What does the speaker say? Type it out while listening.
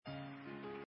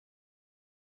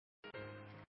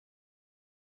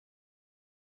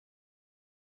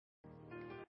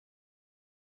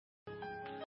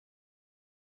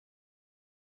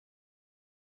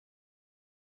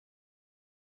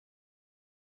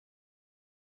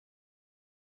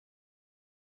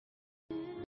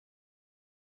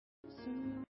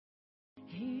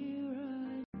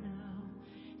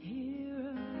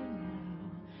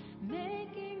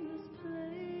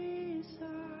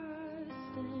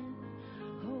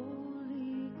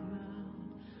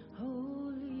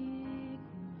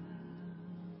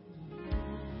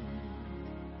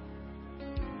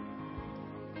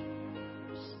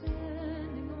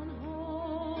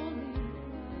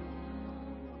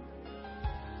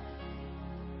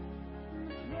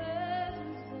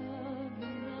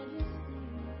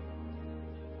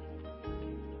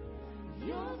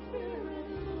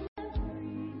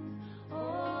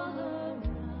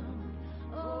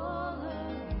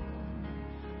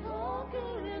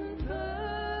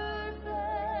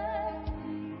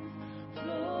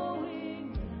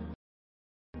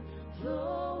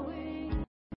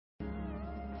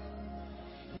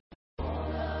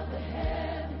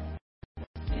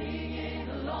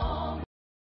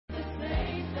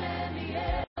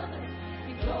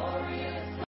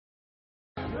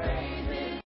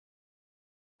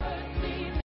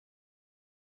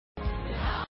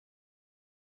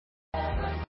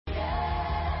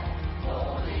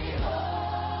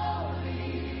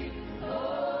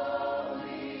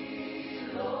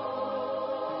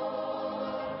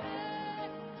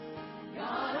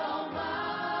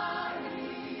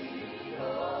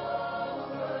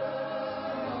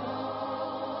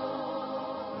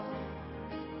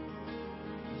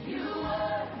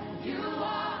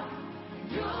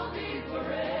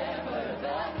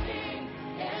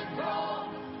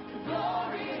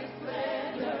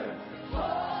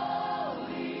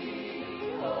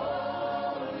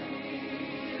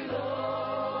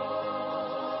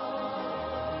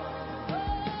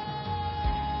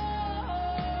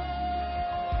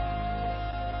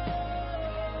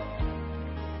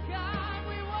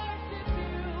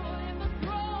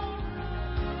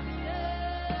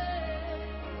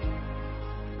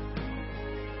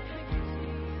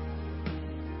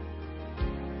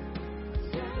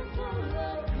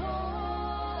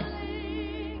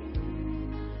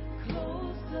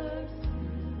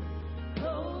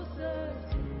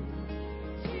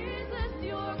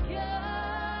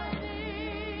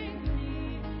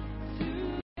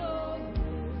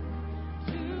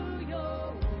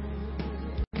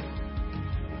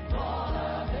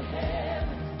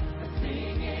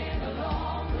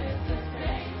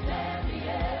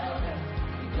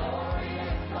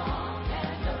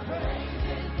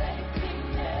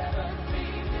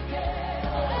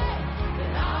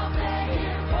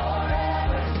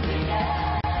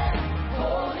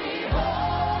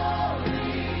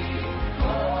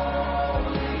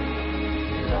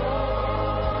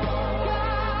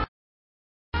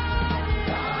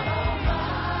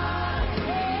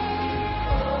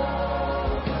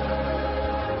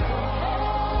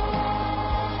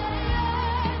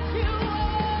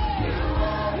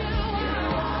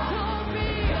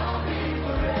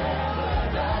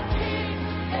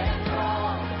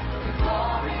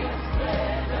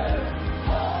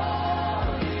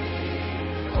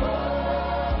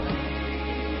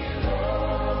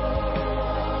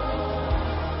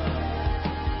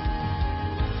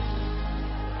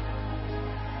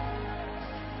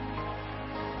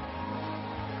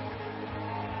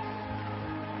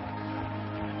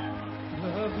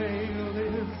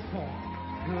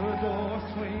doors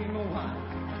swing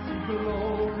wide,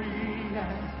 glory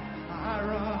as I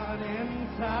run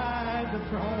inside the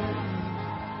throne.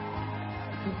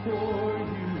 Before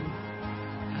you,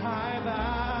 I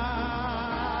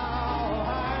bow, I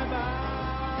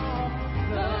bow.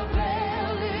 The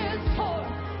veil is torn,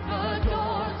 the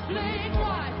doors fling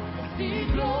wide. See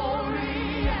glory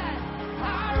as I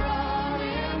run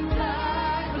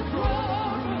inside the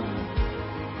throne room.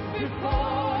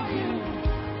 Before you,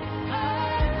 I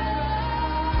bow.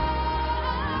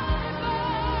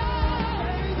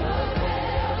 The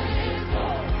veil is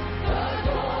torn, the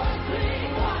doors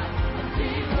fling wide.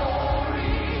 See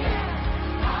glory as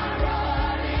I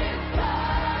run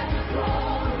inside the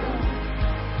throne room.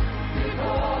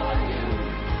 Before you,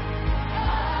 I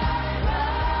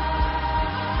bow.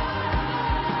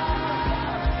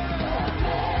 The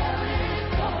veil is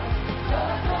torn, the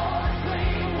doors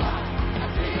swing wide. I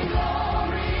see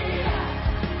glory as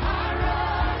I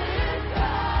run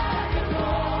inside the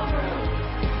throne room.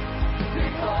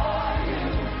 Before you,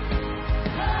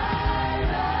 I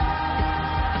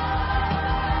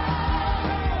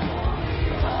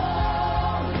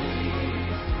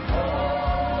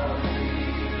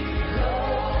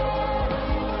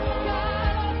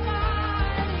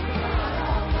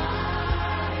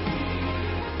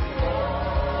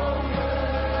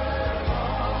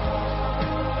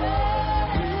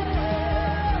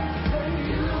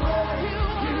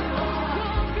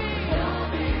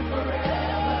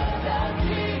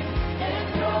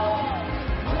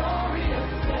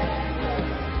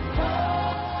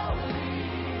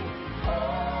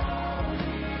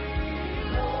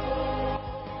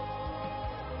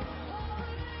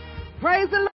Praise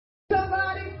the Lord.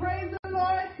 Somebody praise the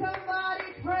Lord. Somebody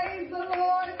praise the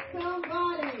Lord.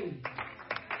 Somebody.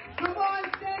 Come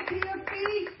on, stand to your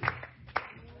feet.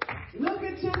 Look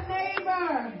at your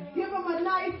neighbor. Give him a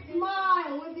nice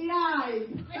smile with the eyes.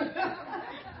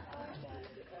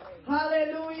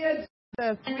 Hallelujah,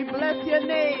 Jesus. We bless your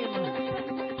name.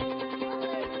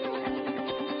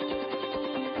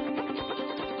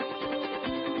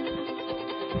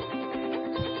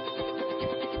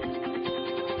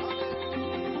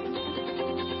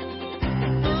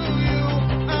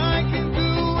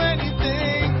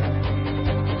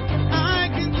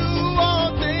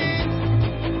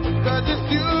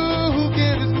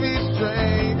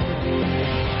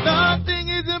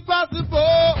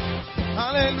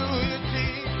 Hallelujah,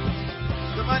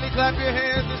 Jesus. Somebody clap your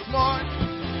hands this morning.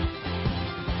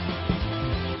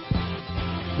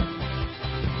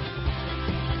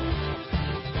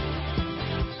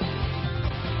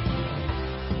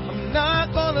 I'm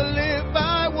not gonna live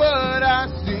by what I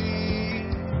see.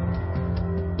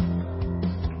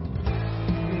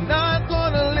 I'm not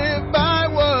gonna live by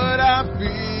what I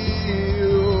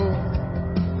feel.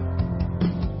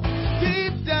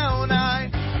 Deep down I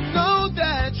know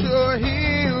that you're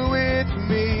here with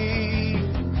me.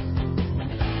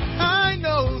 I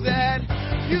know that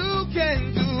you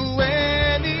can do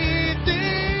anything.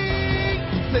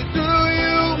 Say, through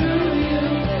you,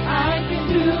 I can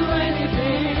do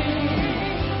anything.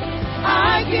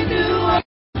 I can do anything.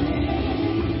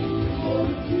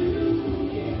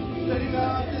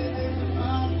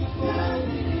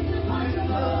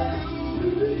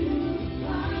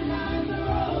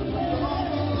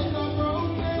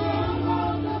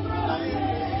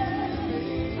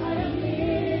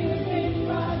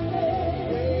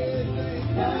 say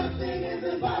nothing is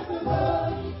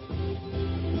impossible.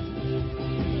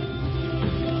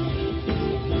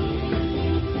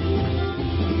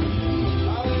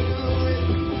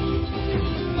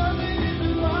 Nothing is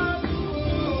impossible.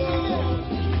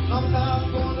 I'm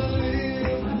not gonna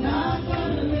live. I'm not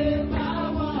gonna live by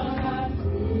what I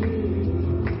see.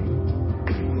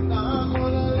 I'm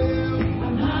gonna live.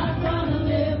 I'm not gonna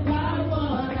live by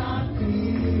what I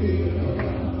feel.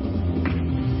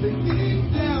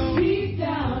 Deep down, Deep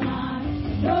down, I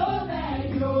know that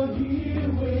you're here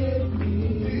with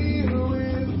me. here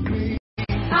with me.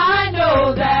 I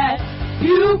know that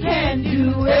you can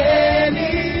do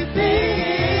anything.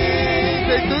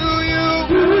 Say, through you,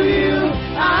 Through you,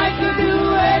 I can do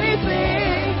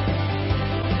anything.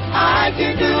 I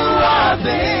can do all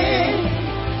things.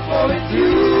 For it's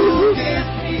you who gives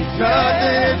me nothing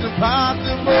strength. is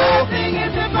impossible. Nothing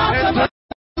is impossible.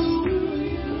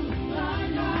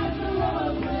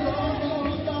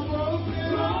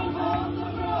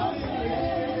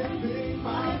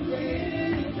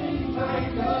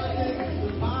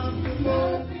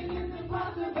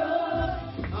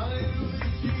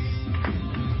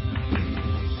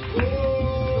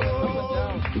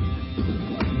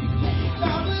 I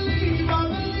believe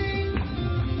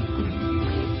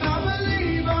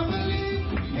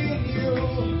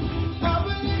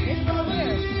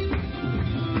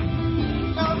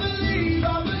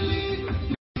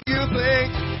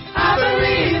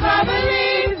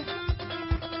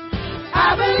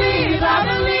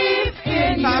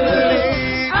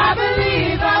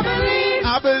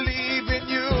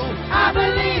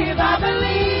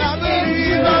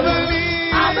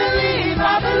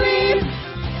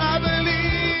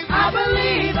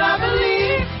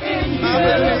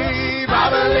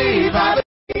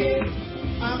believe,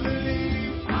 I believe.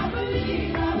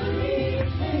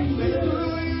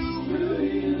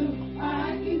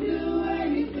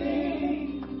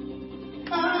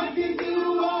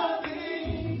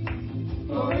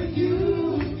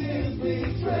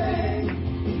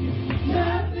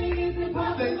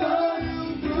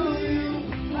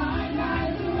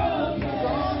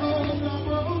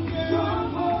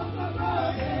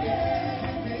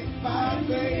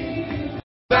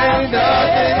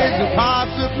 Nothing is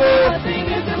impossible.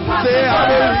 Say, I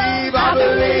believe, I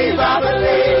believe, I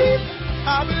believe.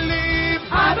 I believe.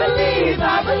 I believe,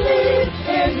 I believe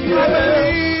in you. I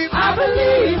believe. I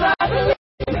believe, I believe.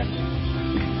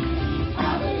 I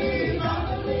believe, I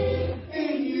believe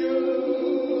in you.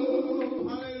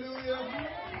 Hallelujah.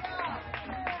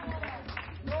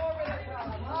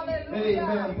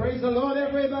 Amen. Praise the Lord,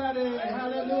 everybody.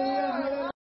 Hallelujah.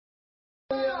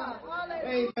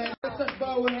 Amen. Let's just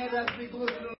bow our head as we go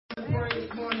to the Lord and pray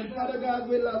this morning. Father God,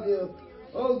 we love you.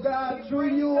 Oh God,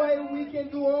 through you we can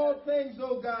do all things,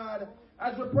 oh God.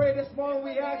 As we pray this morning,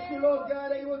 we ask you, Lord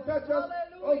God, that you will touch us,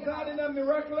 oh God, in a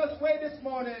miraculous way this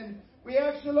morning. We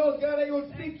ask you, Lord God, that you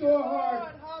will speak to our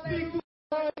heart, speak to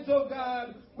our minds, oh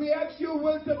God. We ask your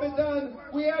will to be done.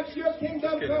 We ask your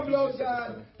kingdom come, Lord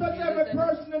God. Touch every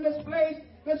person in this place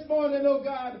this morning, oh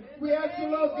God. We ask you,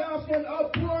 Lord God, for an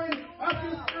outpouring of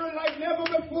your spirit like never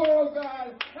before, oh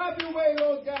God. Have your way,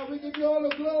 Lord God. We give you all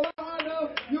the glory and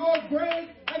honor. You are great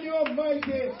and you are mighty.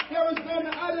 There is none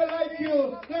other like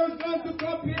you. There is none to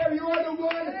compare. You are the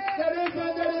one that is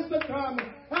and that is to come.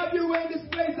 Have your way in this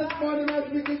place this morning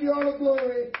as we give you all the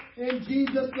glory. In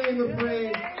Jesus' name we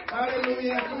pray.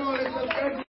 Hallelujah. Come on,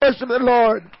 let's worship the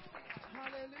Lord.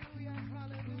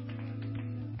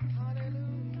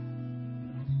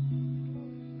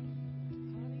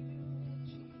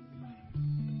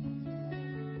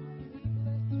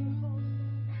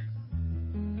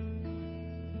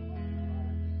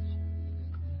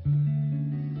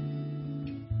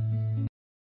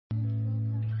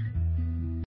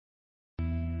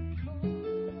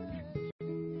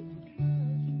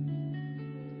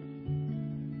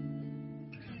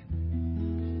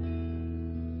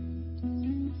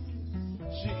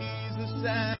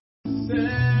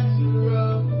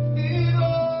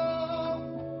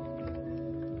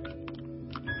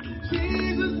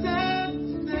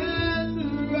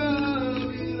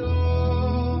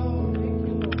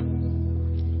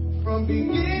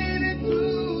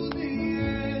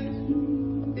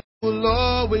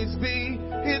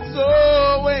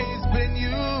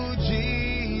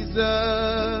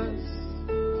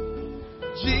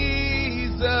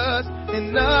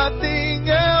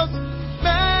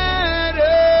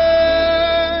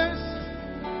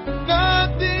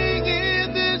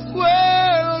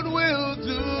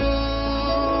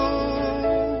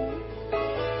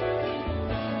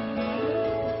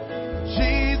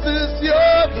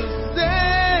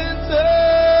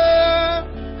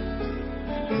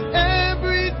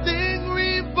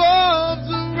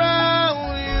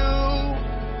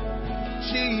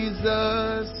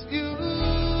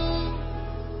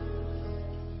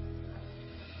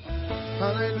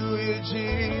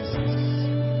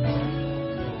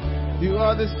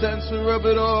 Of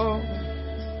it all.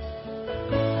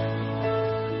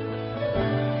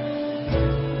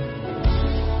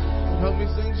 Help me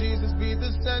sing, Jesus be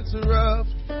the center of.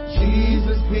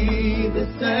 Jesus be the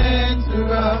center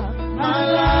of my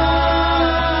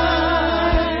life.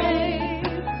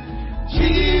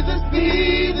 Jesus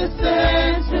be the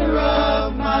center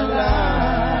of my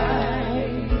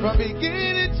life. From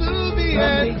beginning to the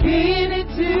end. From beginning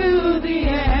to the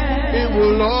end. It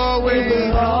will always.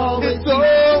 It's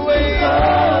always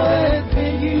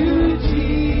been you,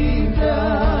 Jesus.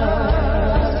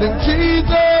 Sing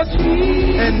Jesus,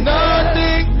 and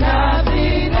nothing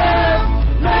else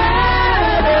matters.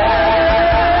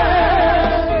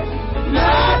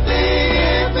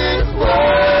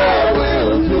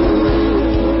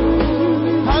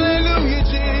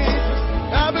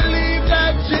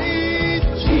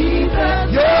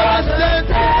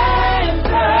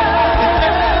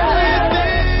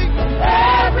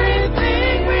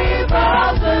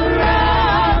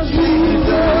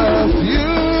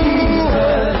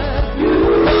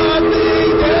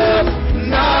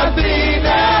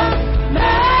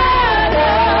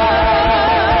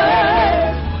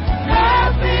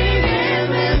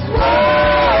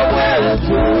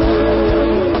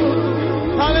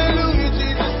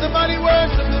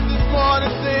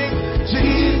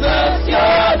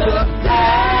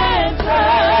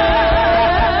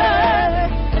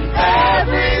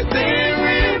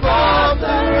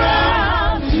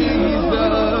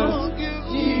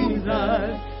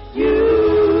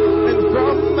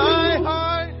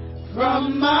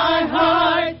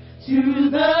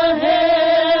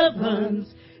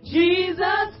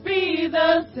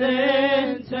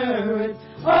 it's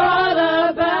all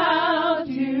about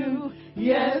you.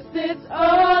 Yes, it's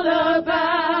all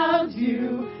about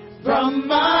you. From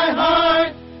my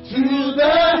heart to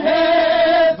the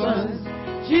heavens,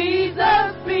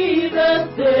 Jesus be the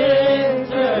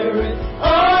center. It's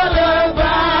all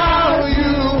about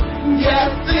you.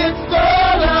 Yes, it's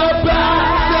all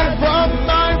about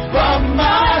from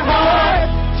my heart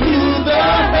to the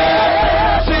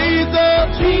heavens,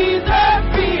 Jesus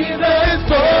be the center.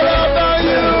 It's all about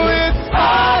you. It's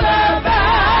all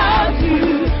about you.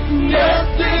 Yes,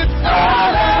 it's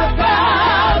all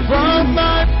about from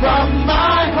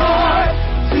my heart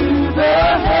to the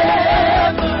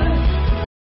heavens.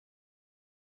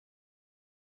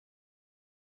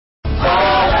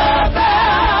 All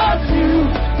about you.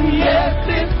 Yes,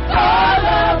 it's all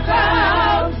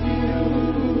about you.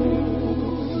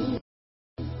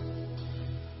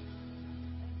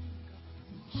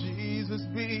 Jesus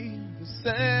be the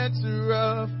center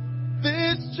of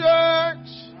this church.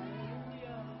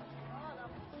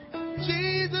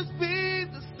 Jesus be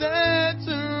the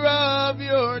center of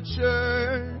your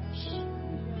church.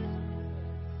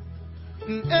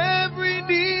 And every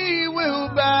knee will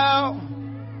bow,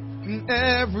 and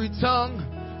every tongue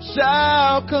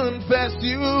shall confess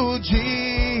you,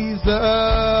 Jesus.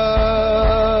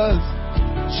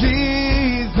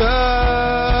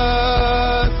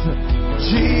 Jesus.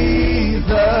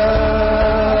 Jesus.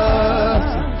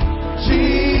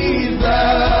 Jesus.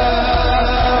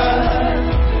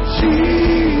 Jesus.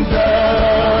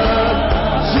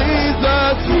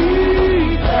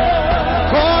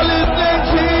 Call his name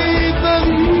Jesus.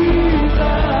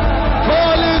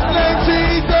 Call his name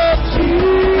Jesus.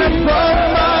 And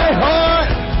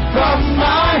from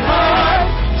my heart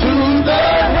to the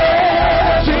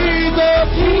head, Jesus.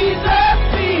 Jesus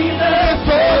be the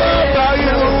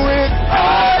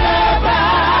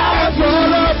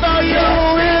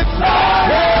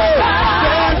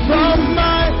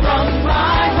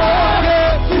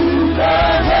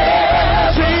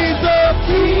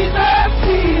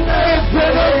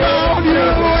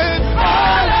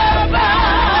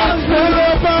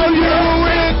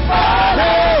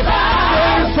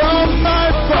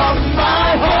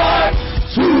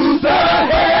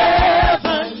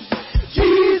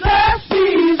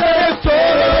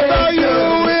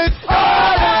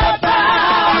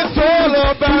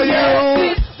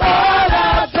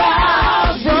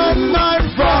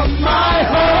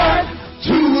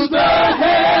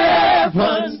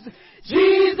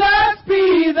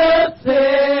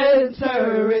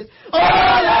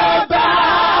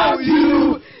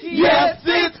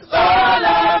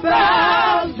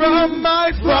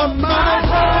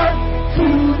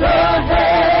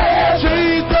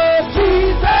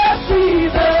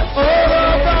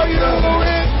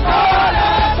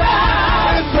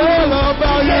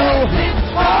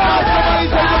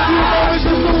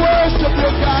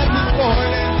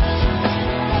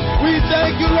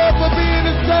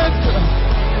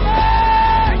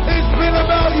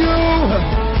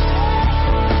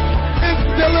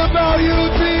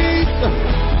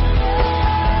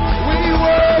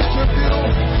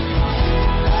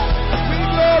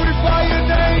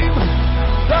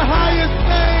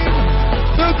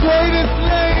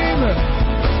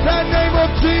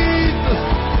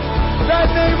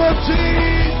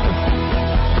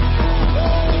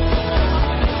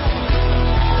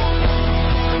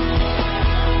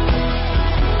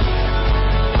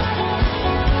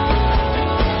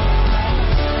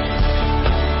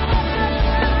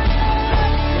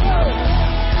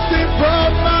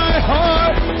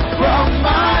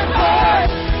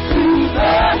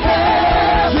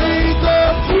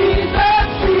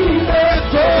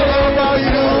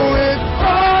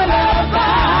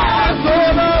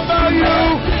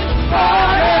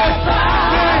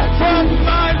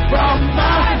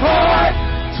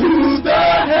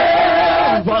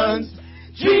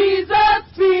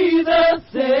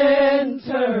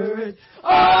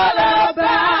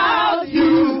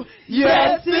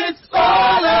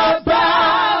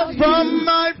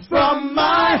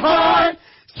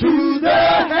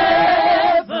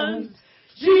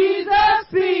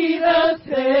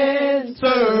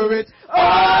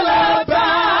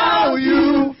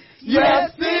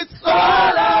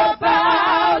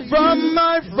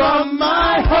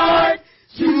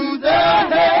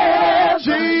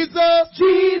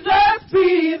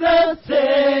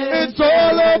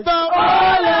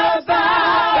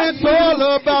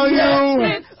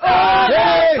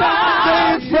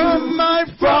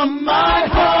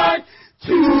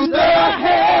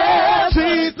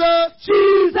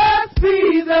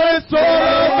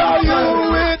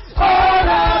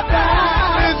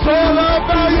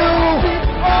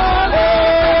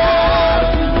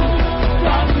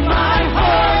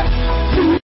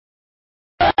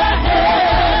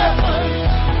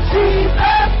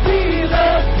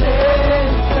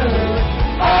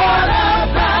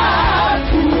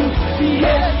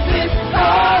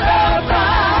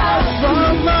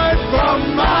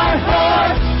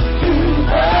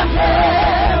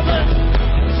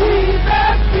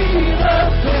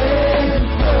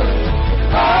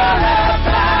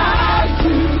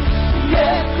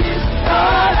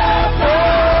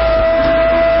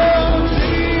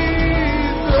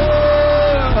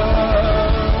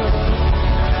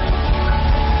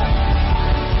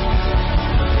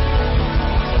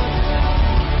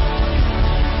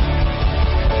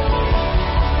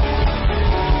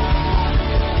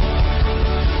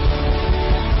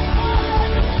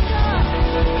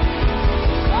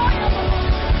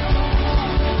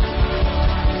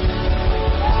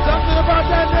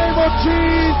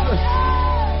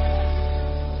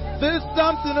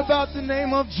something about the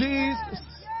name of Jesus.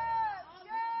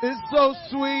 It's so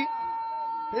sweet.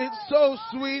 It's so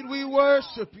sweet. We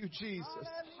worship you, Jesus.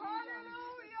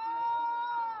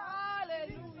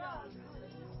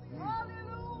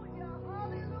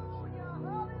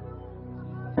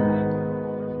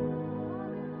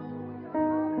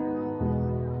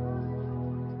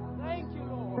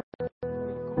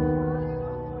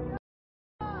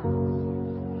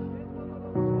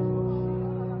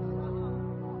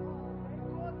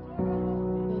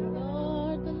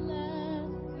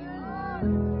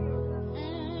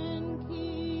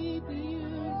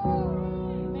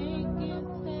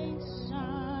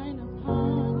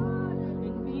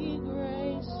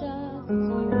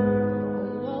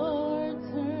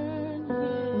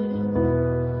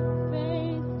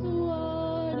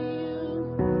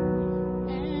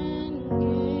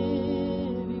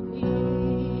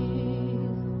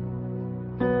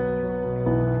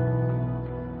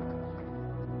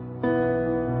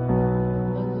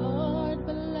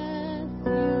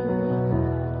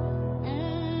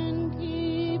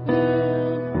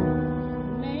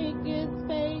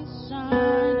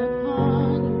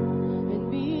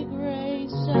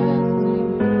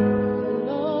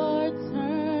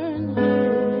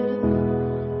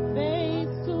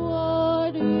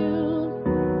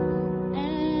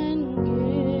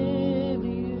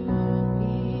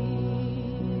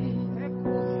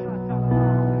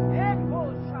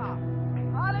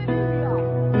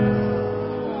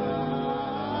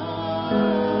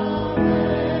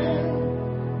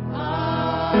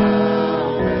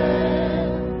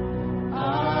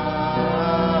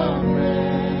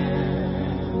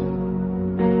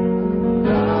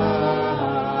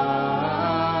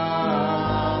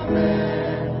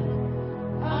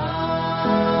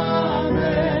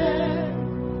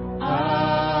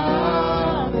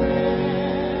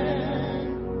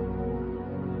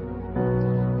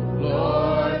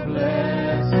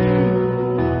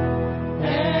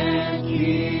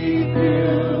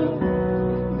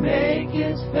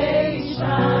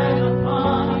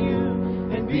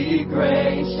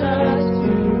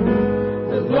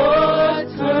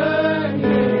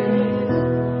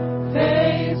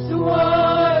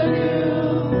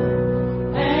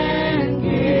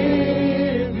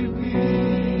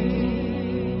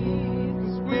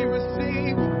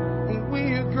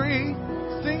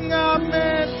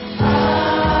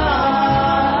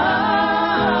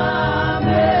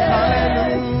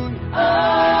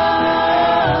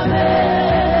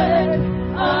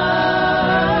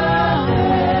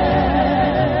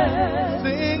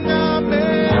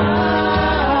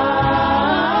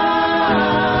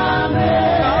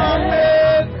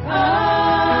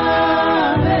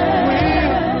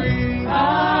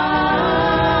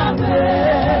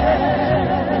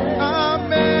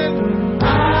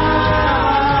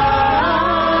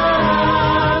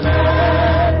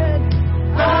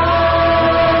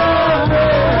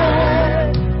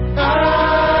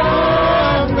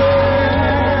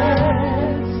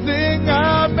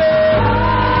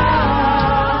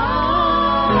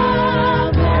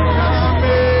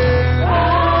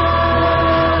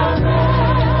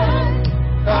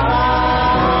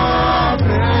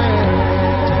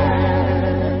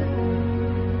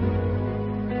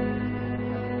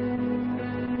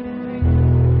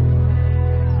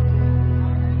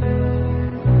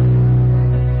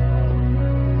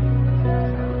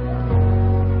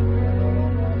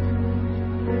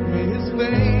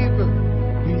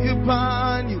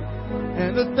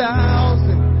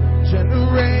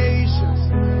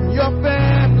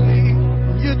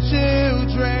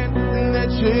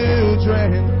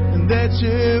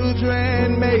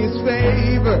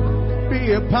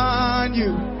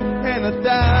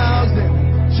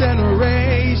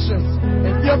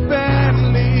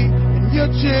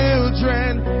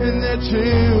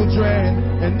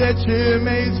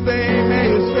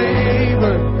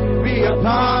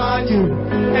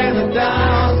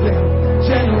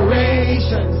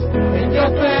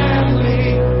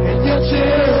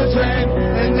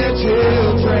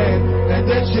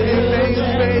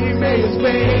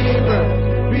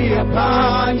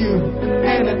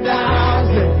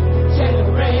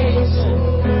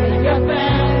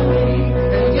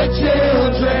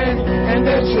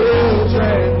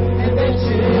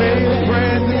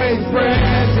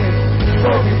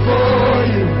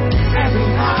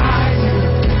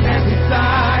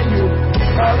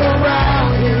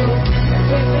 Around you and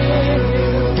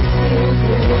within you.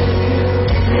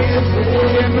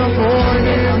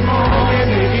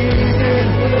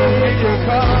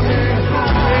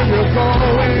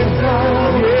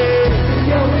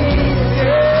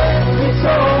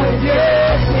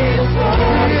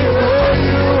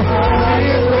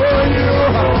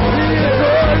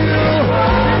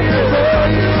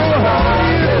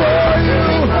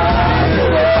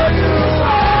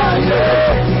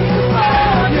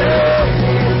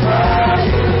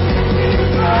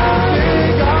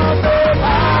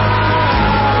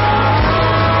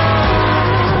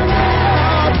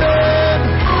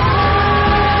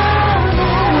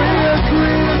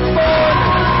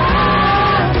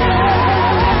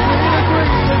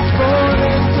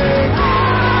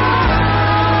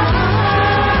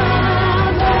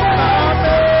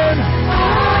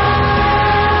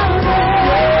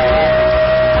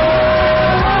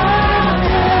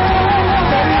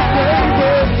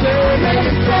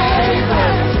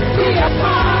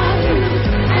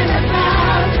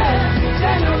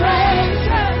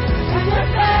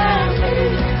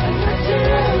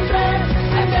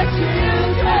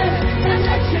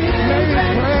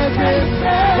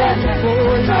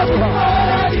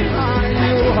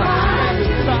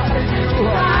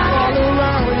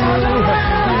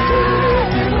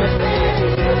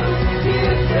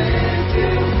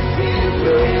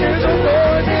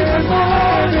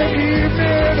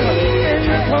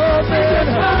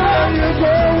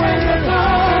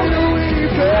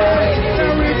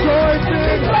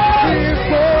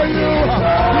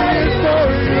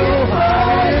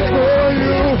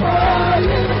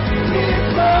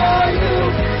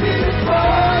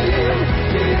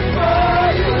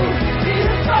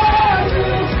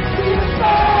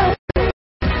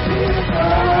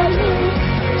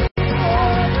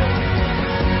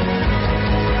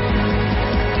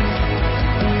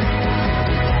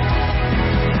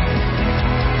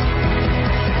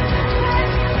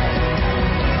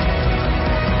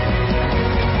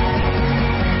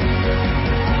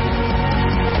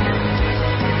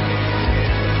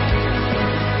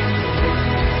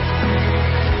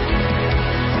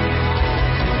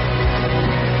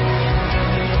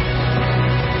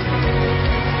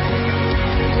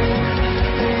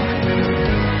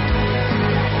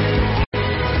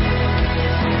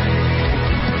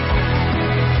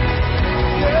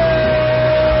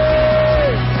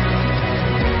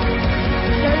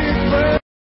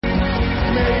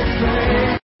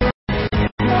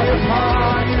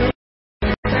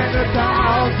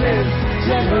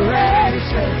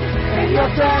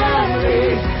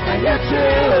 and your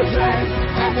children,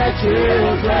 and the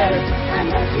children,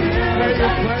 and the children,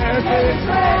 and the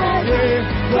children,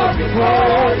 go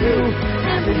before you,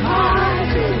 and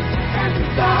behind you, and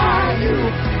beside you,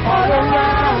 all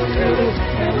around you,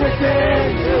 and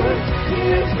within you. He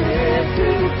is with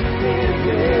you, He is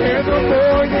with you. In the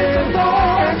morning,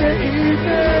 and the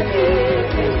evening,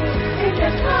 in the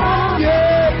sun,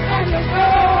 and the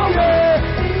storm,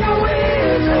 in the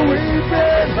wind, and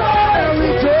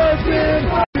rejoicing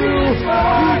for you. He's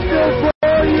still for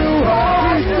you.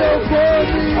 He's still for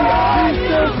me. He's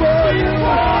still for you.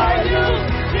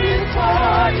 He's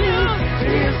for you.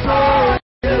 He's for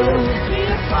you.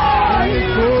 He's for you.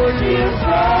 He's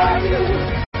for you.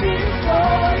 He's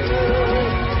for you.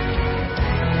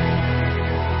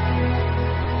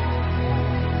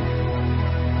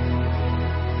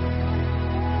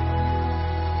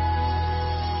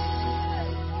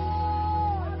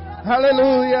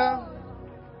 Hallelujah.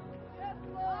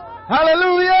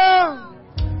 Hallelujah.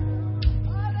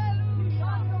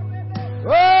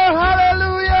 Oh,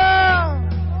 hallelujah.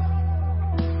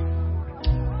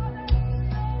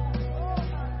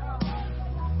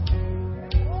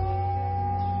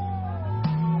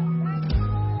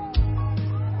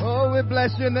 Oh, we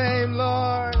bless your name,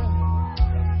 Lord.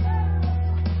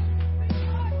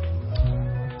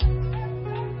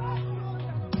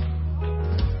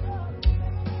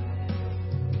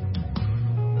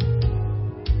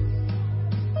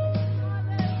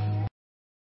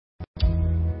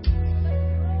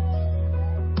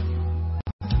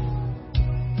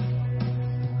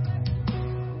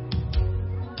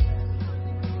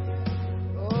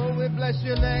 Bless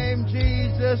your name,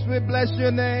 Jesus. We bless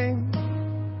your name.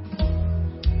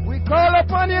 We call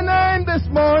upon your name this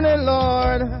morning,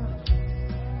 Lord.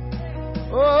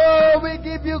 Oh, we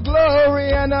give you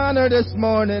glory and honor this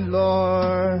morning,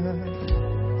 Lord.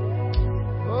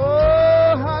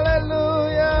 Oh,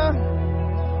 hallelujah.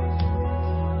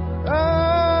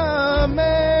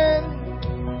 Amen.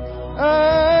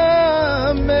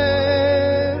 Amen.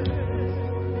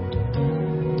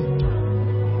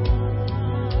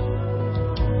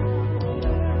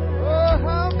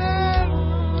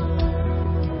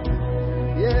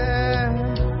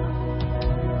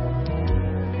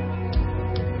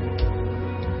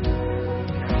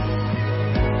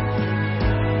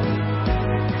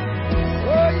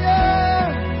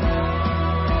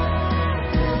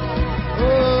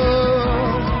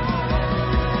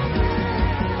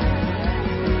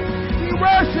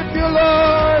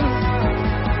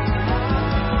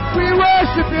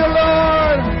 Worship you,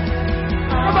 Lord.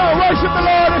 Come on, worship the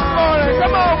Lord this morning.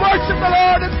 Come on, worship the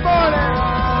Lord this morning.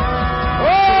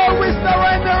 Oh, we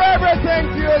surrender everything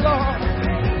to you, Lord.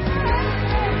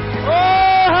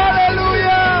 Oh,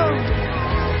 hallelujah.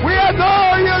 We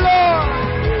adore you, Lord.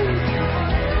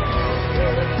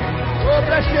 Oh,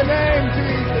 bless your name,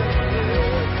 Jesus.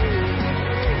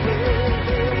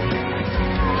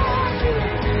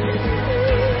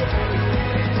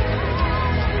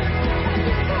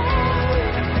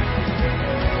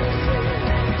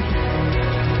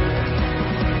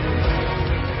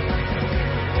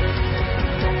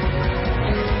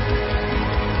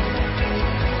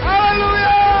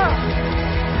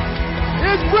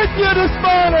 With you this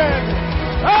morning.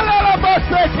 Hallelujah.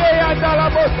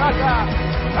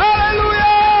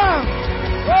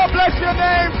 Oh, bless your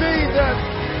name, Jesus.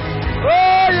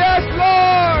 Oh, yes,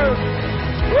 Lord.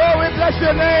 Oh, we bless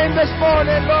your name this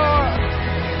morning, Lord.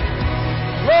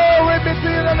 Glory be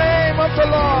to the name of the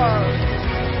Lord.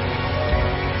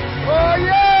 Oh,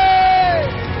 yeah.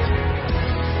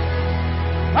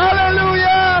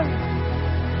 Hallelujah.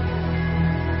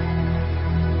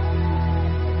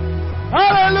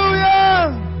 Hallelujah.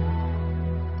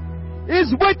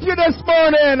 He's with you this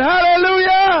morning.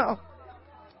 Hallelujah.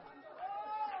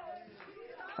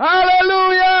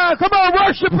 Hallelujah. Come on,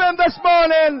 worship him this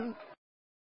morning.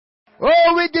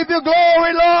 Oh, we give you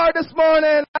glory, Lord, this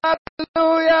morning.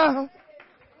 Hallelujah.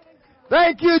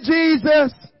 Thank you,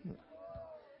 Jesus.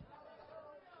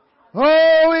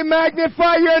 Oh, we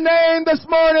magnify your name this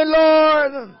morning,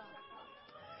 Lord.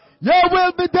 Your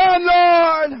will be done,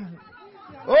 Lord.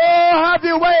 Oh, have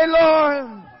your way,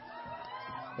 Lord.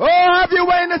 Oh, have your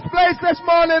way in this place this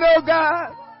morning, oh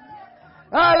God.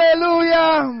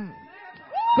 Hallelujah.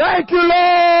 Thank you,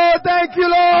 Lord. Thank you,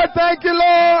 Lord. Thank you,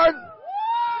 Lord.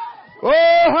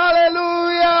 Oh,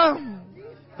 hallelujah.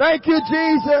 Thank you,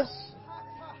 Jesus.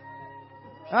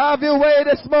 Have your way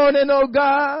this morning, oh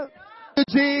God. Thank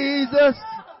you, Jesus.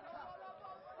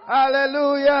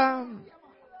 Hallelujah.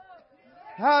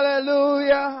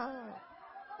 Hallelujah.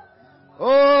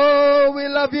 Oh, we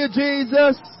love you,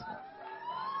 Jesus.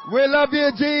 We love you,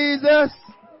 Jesus.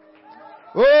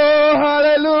 Oh,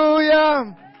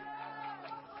 hallelujah.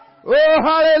 Oh,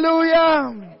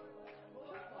 hallelujah.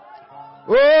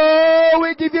 Oh,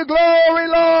 we give you glory,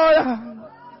 Lord.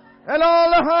 And all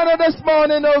the honor this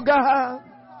morning, oh God.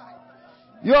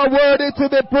 You are worthy to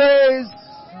be praised.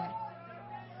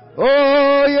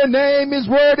 Oh, your name is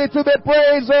worthy to be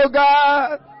praised, oh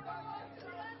God.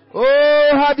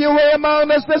 Oh, have your way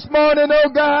among us this morning, oh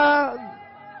God.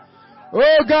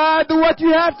 Oh God, do what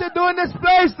you have to do in this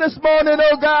place this morning,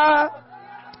 oh God.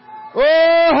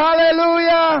 Oh,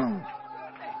 hallelujah.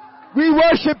 We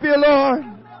worship you, Lord.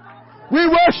 We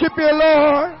worship you,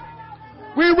 Lord.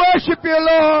 We worship you,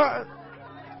 Lord.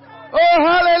 Oh,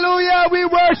 hallelujah. We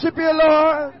worship you,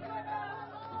 Lord.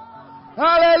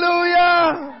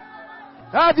 Hallelujah.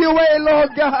 Have your way, Lord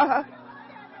God.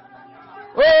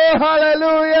 Oh,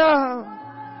 hallelujah.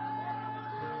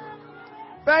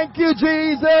 Thank you,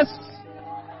 Jesus.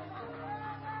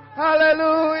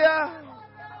 Hallelujah.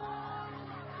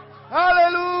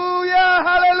 Hallelujah.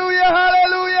 Hallelujah.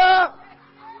 Hallelujah.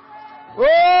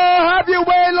 Oh, have your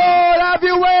way, Lord. Have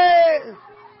your way.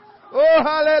 Oh,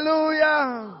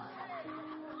 hallelujah.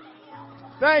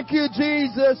 Thank you,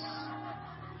 Jesus.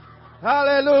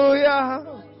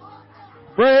 Hallelujah.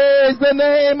 Praise the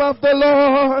name of the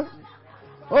Lord.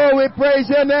 Oh, we praise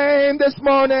your name this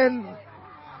morning.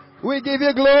 We give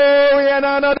you glory and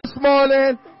honor this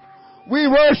morning. We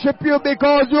worship you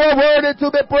because you are worthy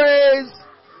to be praised.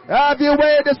 Have your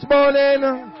way this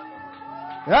morning.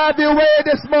 Have your way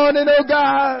this morning, oh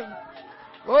God.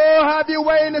 Oh, have your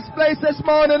way in this place this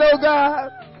morning, oh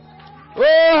God.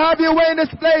 Oh, have your way in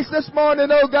this place this morning,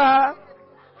 oh God.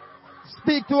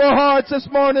 Speak to our hearts this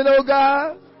morning, oh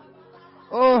God.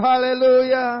 Oh,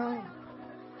 hallelujah.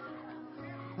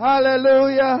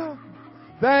 Hallelujah.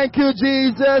 Thank you,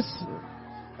 Jesus.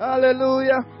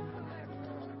 Hallelujah.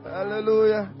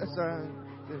 Hallelujah. That's all right.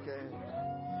 Okay.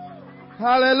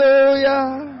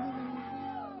 Hallelujah.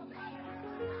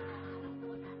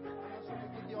 We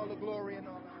give you all the glory and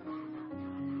all the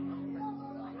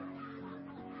honor.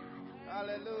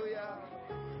 Hallelujah.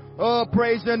 Oh,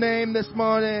 praise your name this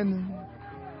morning.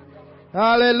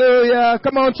 Hallelujah.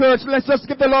 Come on, church. Let's just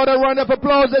give the Lord a round of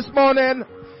applause this morning.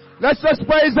 Let's just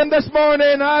praise Him this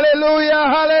morning. Hallelujah.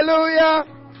 Hallelujah.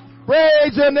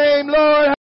 Praise your name,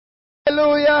 Lord.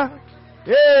 Hallelujah.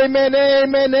 Amen.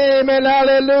 Amen. Amen.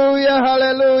 Hallelujah.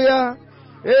 Hallelujah.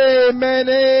 Amen.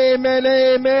 Amen.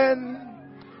 Amen.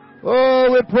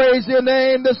 Oh, we praise your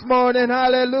name this morning.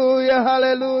 Hallelujah.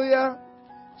 Hallelujah.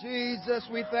 Jesus,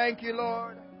 we thank you,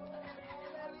 Lord.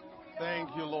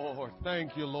 Thank you, Lord.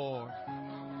 Thank you, Lord.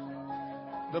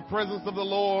 The presence of the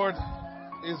Lord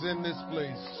is in this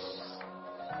place.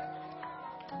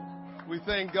 We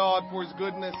thank God for His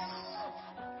goodness.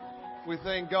 We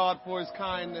thank God for His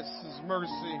kindness, His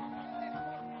mercy.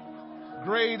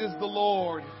 Great is the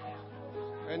Lord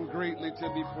and greatly to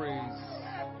be praised.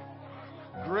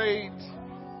 Great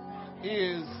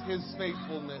is His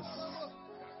faithfulness.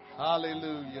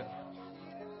 Hallelujah.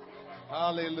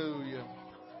 Hallelujah.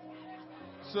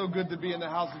 So good to be in the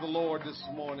house of the Lord this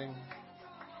morning.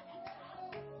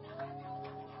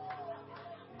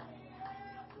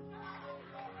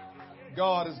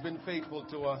 God has been faithful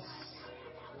to us.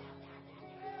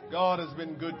 God has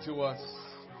been good to us.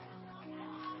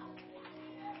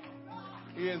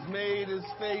 He has made His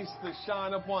face to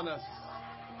shine upon us,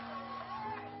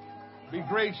 be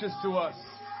gracious to us,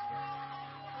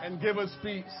 and give us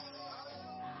peace.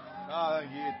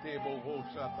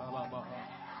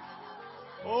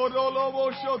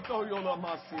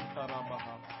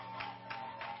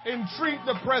 Entreat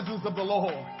the presence of the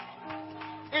Lord.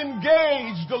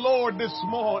 Engage the Lord this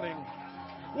morning.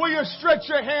 Will you stretch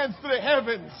your hands to the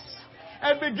heavens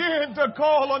and begin to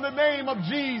call on the name of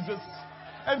Jesus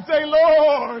and say,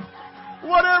 Lord,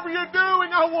 whatever you're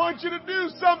doing, I want you to do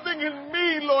something in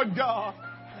me, Lord God.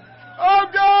 Oh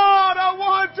God, I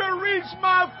want to reach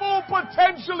my full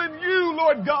potential in you,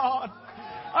 Lord God.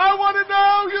 I want to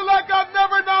know you like I've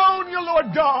never known you,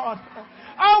 Lord God.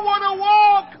 I want to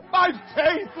walk by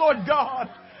faith, Lord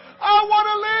God. I want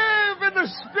to live in the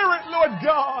Spirit, Lord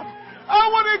God. I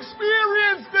want to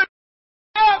experience the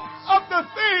depth of the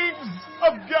things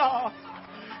of God.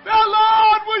 Now,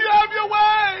 Lord, will you have your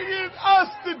way in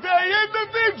us today,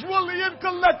 individually and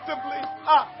collectively?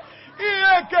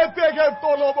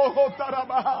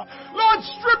 Lord,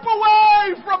 strip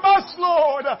away from us,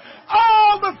 Lord,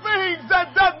 all the things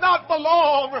that does not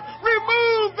belong.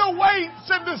 Remove the weights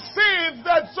and the sins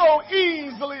that so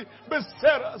easily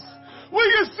beset us. Will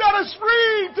you set us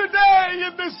free today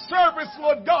in this service,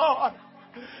 Lord God,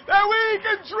 that we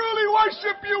can truly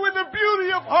worship you in the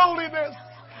beauty of holiness,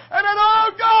 And then,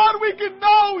 oh God, we can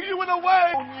know you in a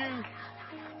way.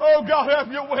 Oh God,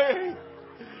 have your way.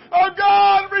 Oh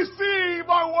God, receive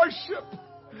our worship.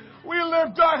 We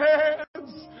lift our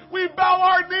hands. We bow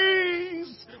our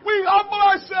knees. We humble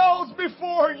ourselves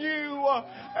before you.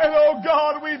 And oh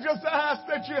God, we just ask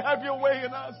that you have your way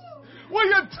in us. Will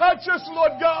you touch us,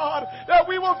 Lord God, that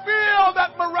we will feel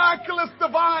that miraculous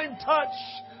divine touch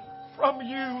from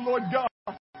you, Lord God.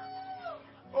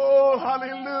 Oh,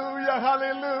 hallelujah,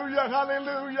 hallelujah,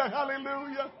 hallelujah,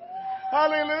 hallelujah.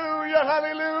 Hallelujah,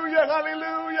 hallelujah,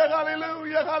 hallelujah,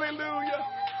 hallelujah, hallelujah.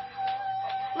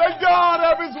 Let God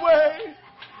have his way.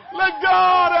 Let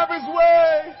God have his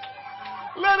way.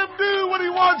 Let him do what he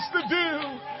wants to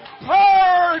do.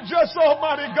 Purge us,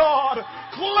 Almighty God.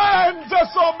 Cleanse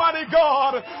us, Almighty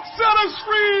God. Set us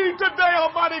free today,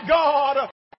 Almighty God.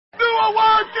 Do a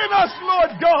work in us,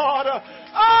 Lord God.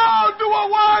 Oh, do a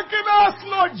work in us,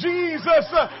 Lord Jesus,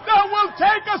 that will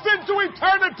take us into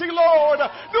eternity, Lord.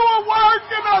 Do a work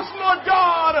in us, Lord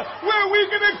God, where we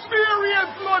can experience,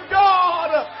 Lord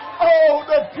God, oh,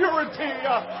 the purity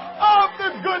of the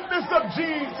goodness of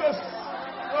Jesus.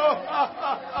 Oh,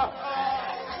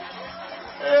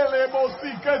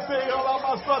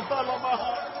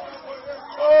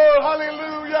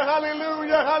 hallelujah,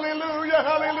 hallelujah, hallelujah,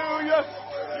 hallelujah.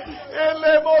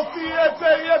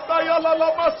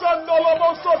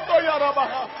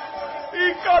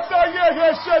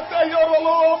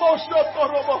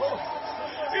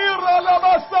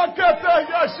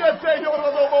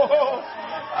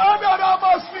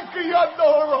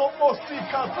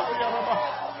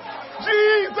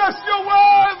 Jesus, you're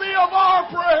worthy of our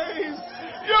praise.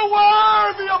 You're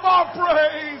worthy of our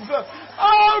praise.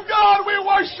 Oh God, we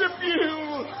worship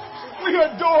you. We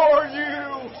adore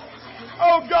you.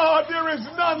 Oh God, there is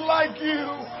none like you.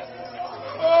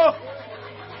 Oh,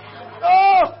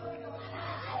 oh,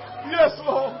 yes,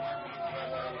 Lord.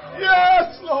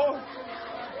 Yes, Lord.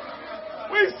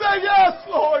 We say yes,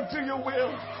 Lord, to your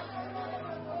will.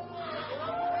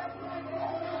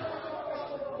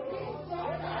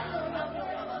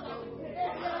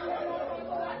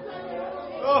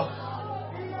 Oh.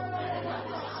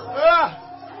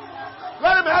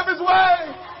 Let him have his way.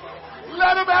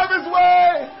 Let him have his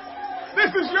way.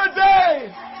 This is your day.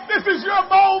 This is your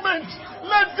moment.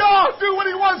 Let God do what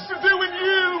he wants to do in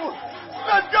you.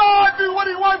 Let God do what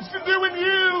he wants to do in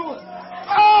you.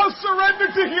 Oh,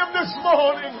 surrender to him this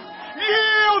morning.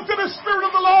 Yield to the Spirit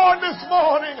of the Lord this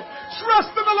morning.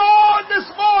 Trust in the Lord this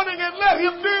morning and let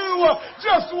him do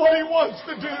just what he wants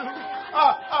to do.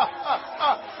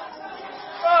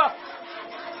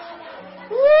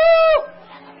 Woo!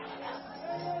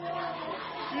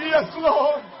 Yes,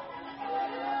 Lord.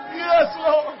 Yes,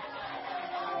 Lord.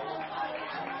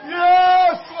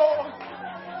 Yes, Lord.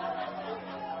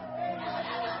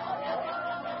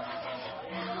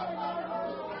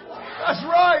 That's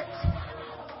right.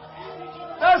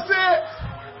 That's it.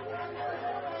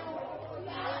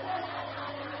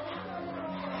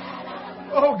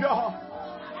 Oh, God.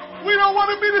 We don't want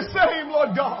to be the same,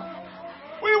 Lord God.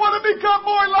 We want to become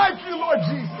more like you, Lord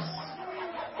Jesus.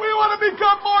 We want to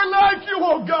become more like you,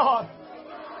 oh God.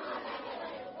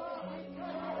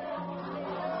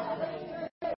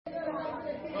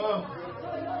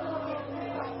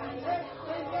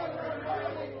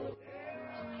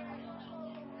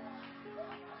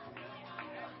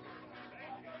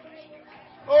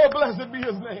 Oh, blessed be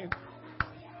his name.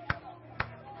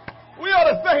 We ought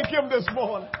to thank him this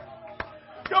morning.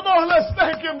 Come on, let's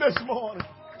thank him this morning.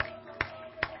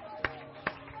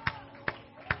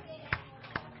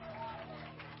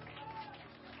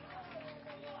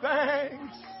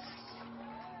 Thanks,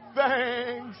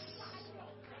 thanks,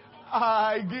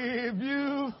 I give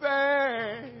you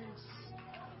thanks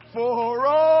for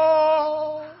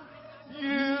all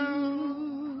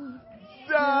you've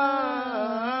done.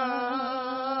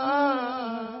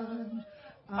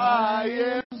 I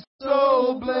am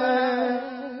so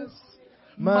blessed,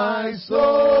 my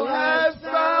soul has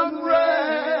found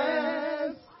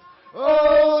rest.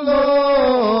 Oh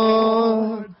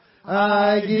Lord,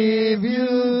 I give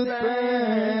you thanks,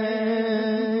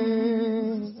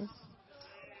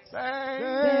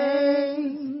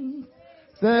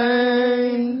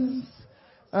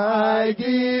 I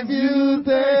give you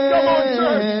thanks. Come on,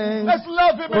 church. Let's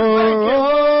love him and thank him.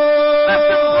 Let's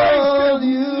embrace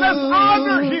him. Let's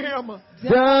honor him. Let's give him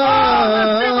the honor.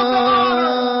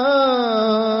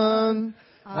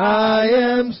 I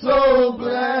am so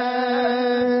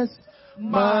blessed.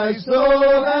 My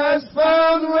soul has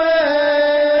found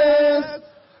rest.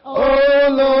 Oh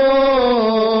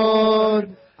Lord,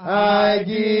 I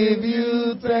give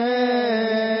you thanks.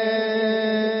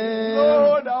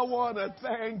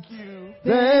 Thank thank you.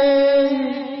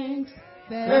 Thanks,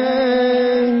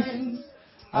 thanks.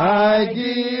 I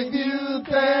give you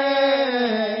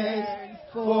thanks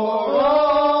for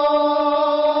all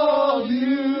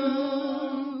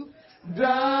you've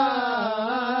done.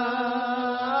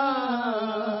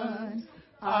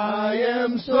 I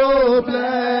am so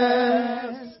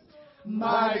blessed.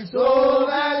 My soul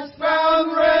has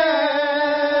found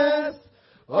rest.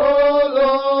 Oh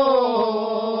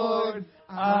Lord,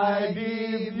 I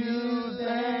give you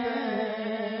thanks.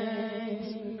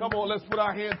 Come on, let's put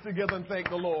our hands together and thank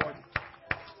the Lord.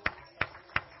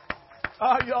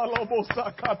 Thank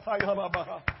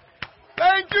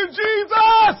you,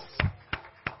 Jesus.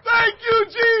 Thank you,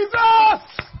 Jesus.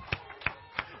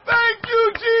 Thank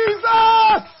you,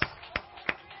 Jesus.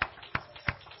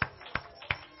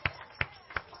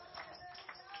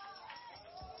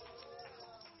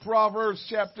 Proverbs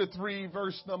chapter 3,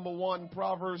 verse number 1.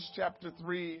 Proverbs chapter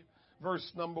 3,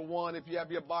 verse number 1. If you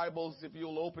have your Bibles, if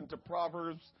you'll open to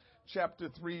Proverbs chapter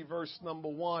 3, verse number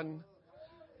 1.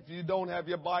 If you don't have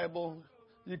your Bible,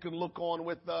 you can look on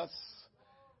with us.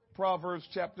 Proverbs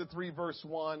chapter 3, verse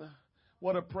 1.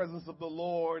 What a presence of the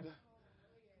Lord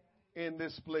in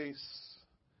this place.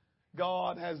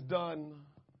 God has done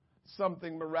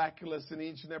something miraculous in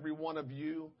each and every one of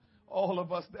you. All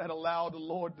of us that allow the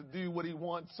Lord to do what He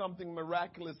wants, something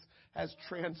miraculous has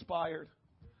transpired.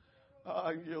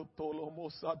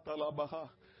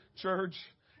 Church,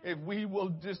 if we will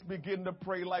just begin to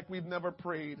pray like we've never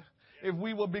prayed, if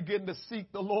we will begin to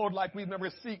seek the Lord like we've never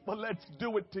seek, but let's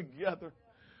do it together.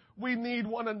 We need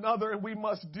one another and we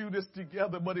must do this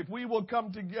together. But if we will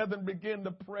come together and begin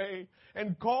to pray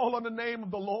and call on the name of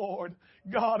the Lord,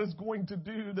 God is going to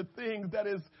do the things that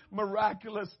is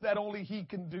miraculous that only He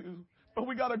can do. But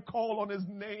we got to call on His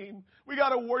name. We got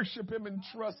to worship Him and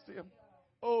trust Him.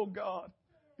 Oh God,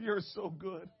 You're so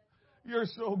good. You're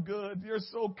so good. You're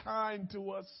so kind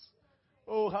to us.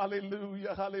 Oh,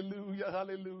 hallelujah, hallelujah,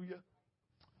 hallelujah.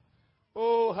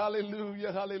 Oh,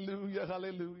 hallelujah, hallelujah,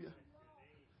 hallelujah.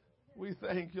 We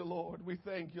thank You, Lord. We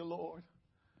thank You, Lord.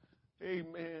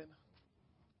 Amen.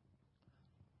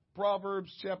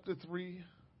 Proverbs chapter 3.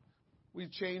 We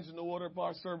changed the order of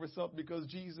our service up because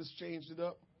Jesus changed it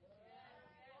up.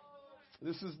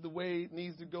 This is the way it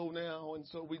needs to go now. And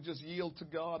so we just yield to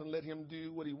God and let Him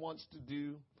do what He wants to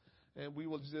do. And we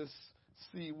will just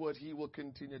see what He will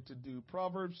continue to do.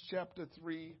 Proverbs chapter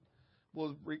 3.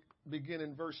 We'll begin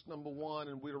in verse number 1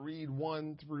 and we'll read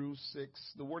 1 through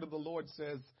 6. The word of the Lord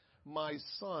says, My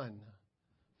son,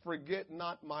 forget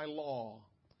not my law,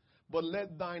 but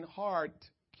let thine heart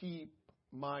keep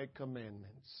my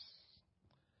commandments.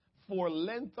 For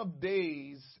length of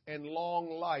days and long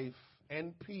life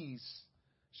and peace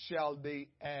shall they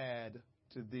add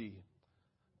to thee.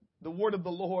 The word of the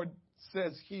Lord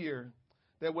says here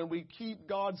that when we keep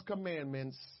God's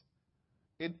commandments,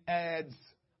 it adds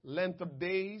length of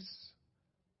days,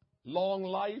 long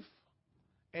life,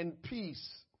 and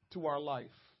peace to our life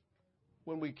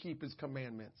when we keep His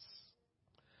commandments.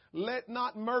 Let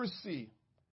not mercy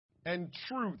and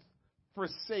truth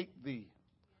forsake thee.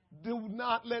 Do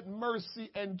not let mercy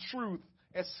and truth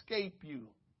escape you.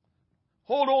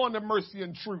 Hold on to mercy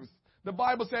and truth. The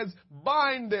Bible says,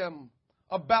 bind them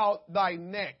about thy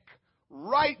neck.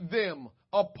 Write them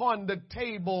upon the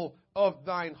table of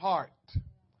thine heart.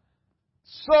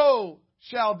 So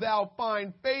shalt thou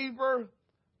find favor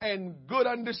and good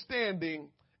understanding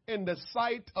in the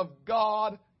sight of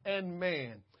God and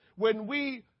man. When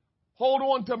we hold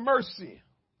on to mercy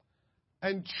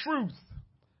and truth,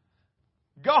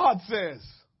 God says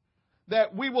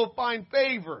that we will find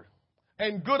favor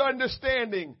and good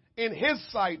understanding in His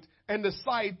sight and the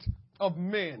sight of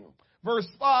men. Verse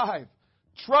 5,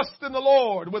 trust in the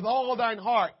Lord with all thine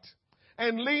heart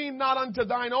and lean not unto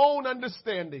thine own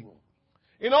understanding.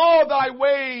 In all thy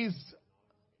ways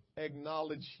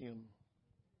acknowledge Him.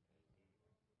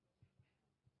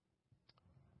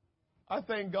 I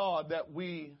thank God that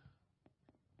we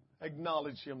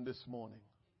acknowledge Him this morning.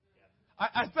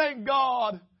 I thank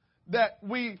God that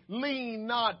we lean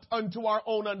not unto our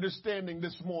own understanding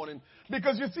this morning.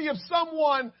 Because you see, if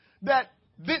someone that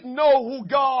didn't know who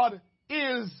God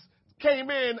is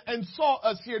came in and saw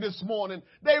us here this morning,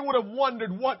 they would have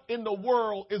wondered what in the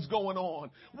world is going on.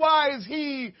 Why is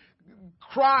he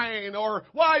crying? Or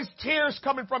why is tears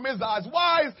coming from his eyes?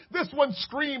 Why is this one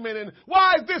screaming? And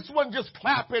why is this one just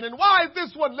clapping? And why is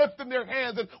this one lifting their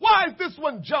hands? And why is this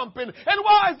one jumping? And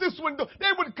why is this one?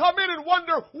 They would come in and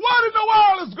wonder, what in the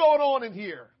world is going on in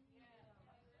here?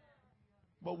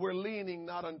 But we're leaning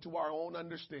not unto our own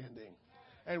understanding.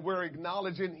 And we're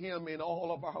acknowledging Him in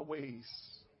all of our ways,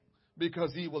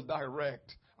 because He will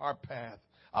direct our path.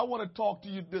 I want to talk to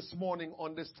you this morning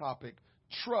on this topic,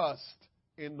 trust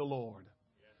in the Lord.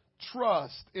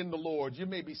 Trust in the Lord. You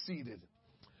may be seated.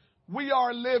 We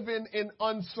are living in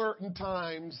uncertain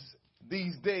times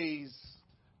these days,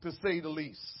 to say the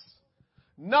least.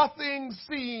 Nothing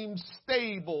seems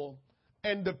stable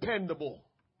and dependable.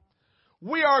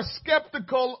 We are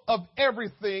skeptical of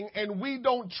everything, and we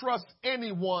don't trust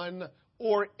anyone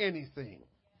or anything.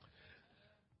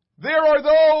 There are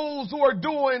those who are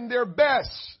doing their best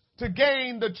to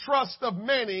gain the trust of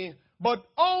many, but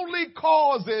only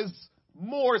causes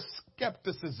more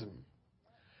skepticism.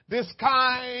 This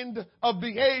kind of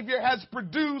behavior has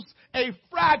produced a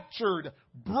fractured,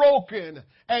 broken,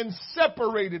 and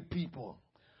separated people.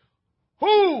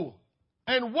 Who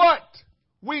and what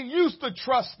we used to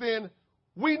trust in,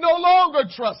 we no longer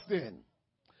trust in.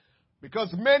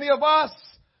 Because many of us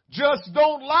just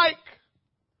don't like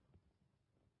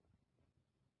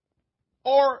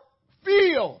or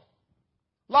feel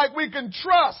like we can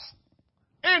trust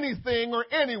anything or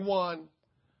anyone.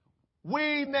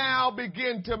 We now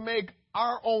begin to make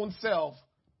our own self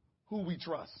who we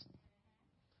trust.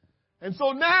 And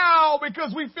so now,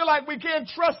 because we feel like we can't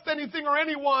trust anything or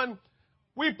anyone,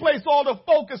 we place all the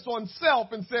focus on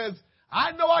self and says,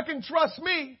 I know I can trust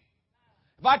me.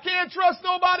 If I can't trust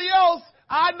nobody else,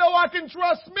 I know I can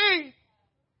trust me.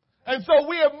 And so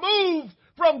we have moved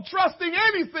from trusting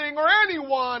anything or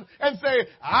anyone and say,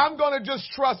 I'm going to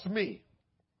just trust me.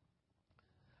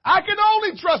 I can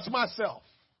only trust myself,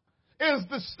 is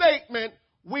the statement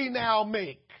we now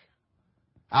make.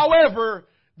 However,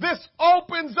 this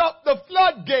opens up the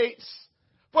floodgates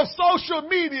for social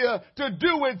media to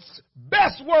do its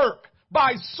best work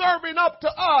by serving up to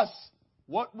us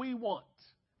what we want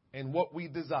and what we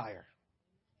desire,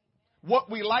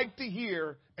 what we like to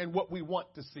hear and what we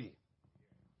want to see.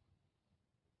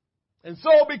 And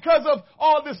so because of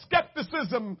all the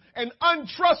skepticism and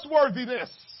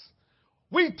untrustworthiness,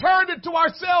 we turned it to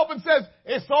ourselves and says,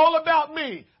 it's all about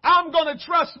me. I'm going to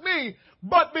trust me.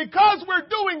 But because we're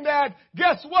doing that,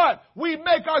 guess what? We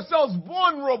make ourselves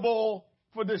vulnerable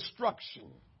for destruction.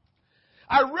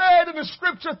 I read in the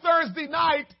scripture Thursday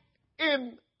night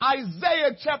in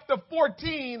Isaiah chapter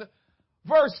 14,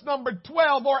 verse number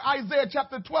 12, or Isaiah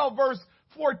chapter 12, verse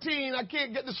 14. I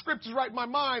can't get the scriptures right in my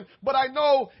mind, but I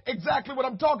know exactly what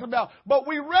I'm talking about. But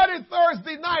we read it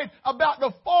Thursday night about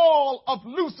the fall of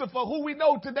Lucifer, who we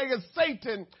know today as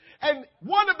Satan. And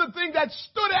one of the things that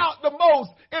stood out the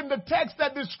most in the text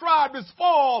that described his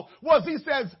fall was he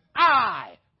says,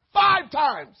 I. 5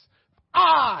 times.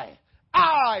 I.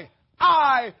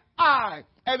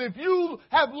 And if you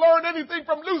have learned anything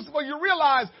from Lucifer, you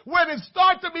realize when it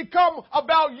starts to become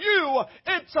about you,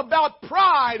 it's about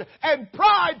pride. And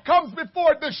pride comes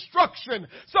before destruction.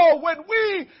 So when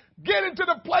we get into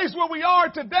the place where we are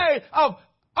today of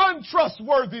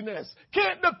untrustworthiness,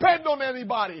 can't depend on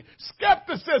anybody,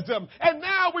 skepticism, and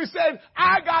now we said,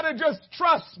 I gotta just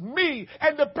trust me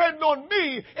and depend on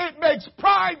me. It makes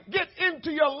pride get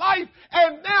into your life,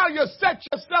 and now you set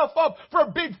yourself up for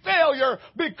big failure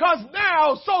because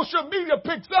now social media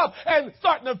picks up and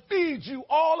starting to feed you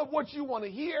all of what you want to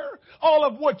hear, all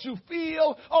of what you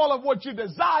feel, all of what you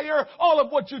desire, all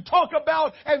of what you talk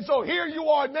about, and so here you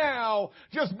are now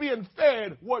just being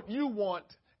fed what you want.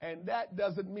 And that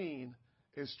doesn't mean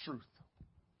it's truth.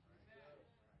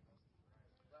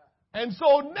 And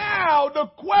so now the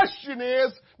question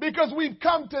is, because we've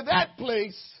come to that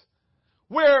place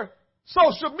where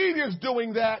social media is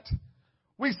doing that,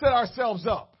 we set ourselves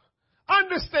up.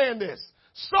 Understand this.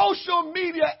 Social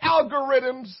media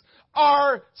algorithms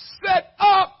are set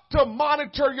up to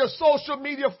monitor your social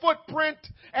media footprint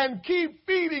and keep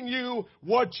feeding you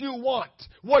what you want,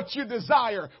 what you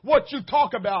desire, what you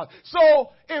talk about.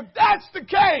 So if that's the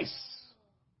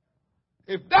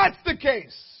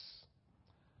case,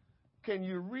 can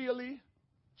you really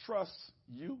trust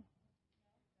you?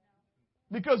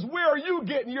 Because where are you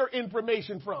getting your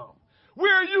information from?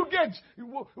 Where you get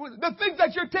the things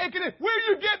that you're taking in, where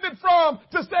are you getting it from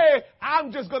to say,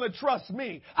 I'm just going to trust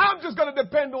me. I'm just going to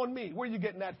depend on me. Where are you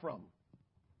getting that from?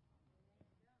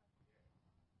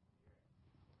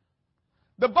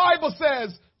 The Bible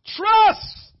says,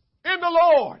 trust in the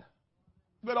Lord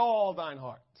with all thine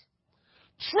heart.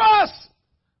 Trust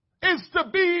is to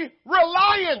be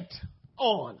reliant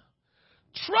on.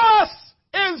 Trust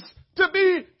is to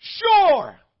be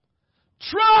sure.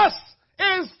 Trust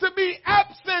is to be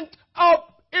absent of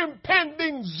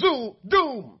impending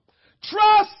doom.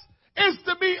 Trust is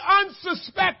to be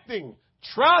unsuspecting.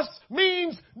 Trust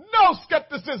means no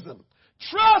skepticism.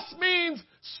 Trust means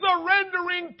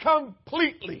surrendering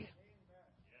completely.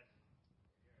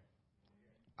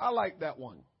 I like that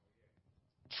one.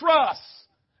 Trust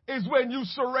is when you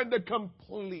surrender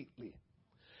completely.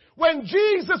 When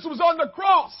Jesus was on the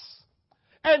cross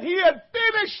and he had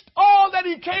finished all that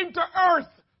he came to earth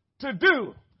to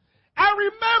do, I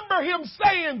remember him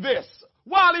saying this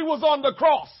while he was on the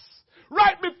cross.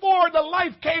 Right before the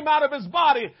life came out of his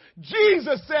body,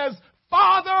 Jesus says,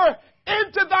 Father,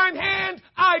 into thine hand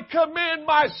I commend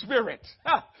my spirit.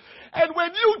 And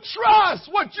when you trust,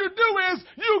 what you do is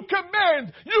you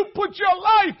commend, you put your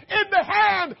life in the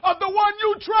hand of the one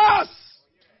you trust.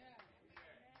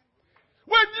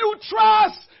 When you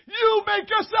trust, you make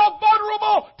yourself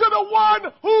vulnerable to the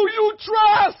one who you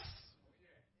trust.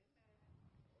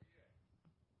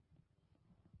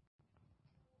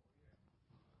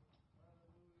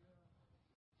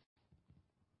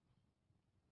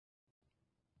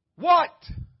 What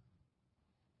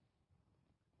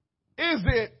is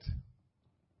it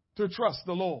to trust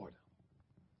the Lord?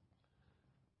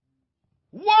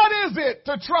 What is it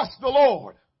to trust the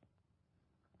Lord?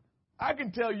 I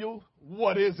can tell you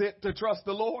what is it to trust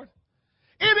the Lord.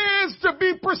 It is to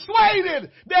be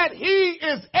persuaded that he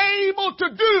is able to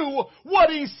do what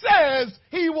he says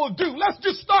he will do. Let's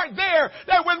just start there.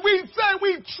 That when we say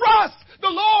we trust the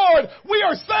Lord, we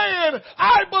are saying,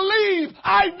 I believe,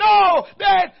 I know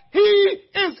that he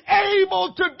is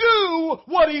able to do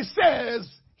what he says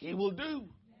he will do.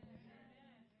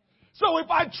 So if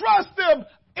I trust him,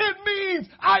 it means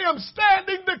I am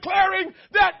standing declaring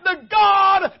that the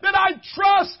God that I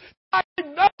trust, I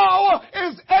know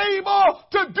is able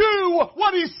to do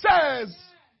what he says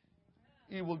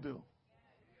he will do.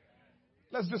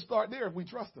 Let's just start there if we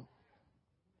trust him.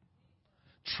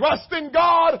 Trusting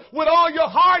God with all your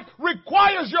heart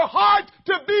requires your heart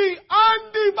to be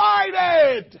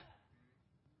undivided.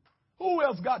 Who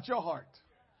else got your heart?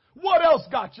 What else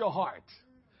got your heart?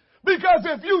 Because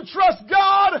if you trust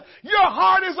God, your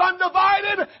heart is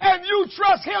undivided and you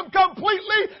trust him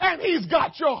completely and he's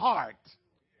got your heart.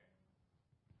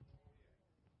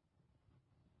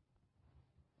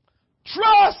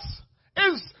 Trust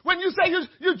is, when you say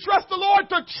you trust the Lord,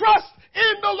 to trust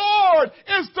in the Lord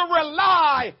is to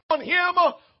rely on him.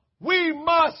 We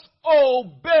must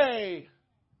obey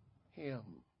him.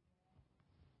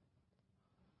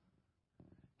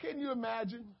 Can you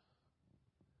imagine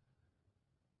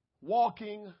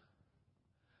walking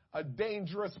a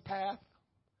dangerous path,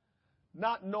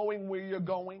 not knowing where you're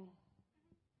going,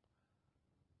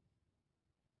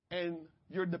 and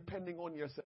you're depending on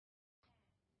yourself?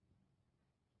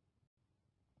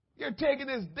 You're taking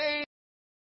this dangerous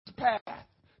path,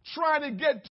 trying to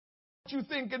get to what you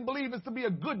think and believe is to be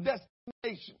a good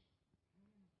destination,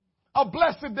 a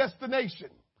blessed destination.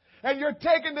 And you're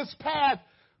taking this path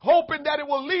hoping that it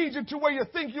will lead you to where you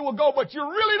think you will go, but you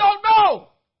really don't know.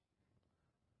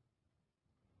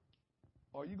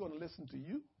 Are you going to listen to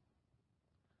you?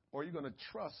 Or are you going to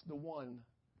trust the one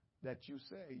that you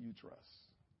say you trust?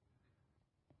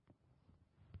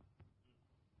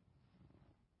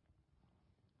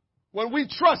 When we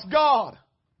trust God,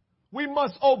 we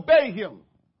must obey him.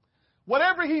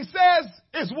 Whatever he says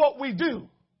is what we do.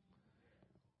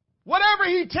 Whatever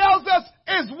he tells us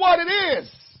is what it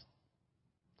is.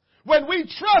 When we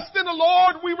trust in the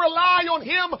Lord, we rely on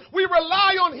him. We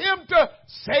rely on him to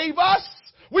save us.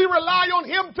 We rely on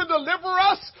him to deliver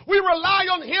us. We rely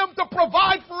on him to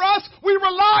provide for us. We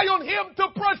rely on him to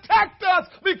protect us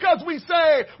because we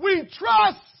say we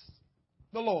trust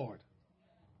the Lord.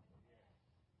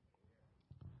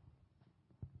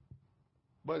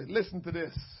 But listen to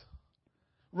this.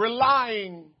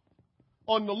 Relying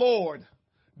on the Lord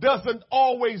doesn't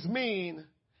always mean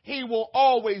he will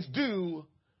always do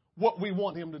what we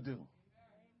want him to do.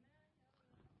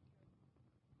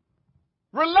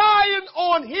 Relying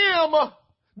on him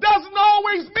doesn't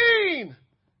always mean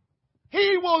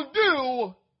he will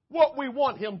do what we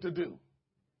want him to do.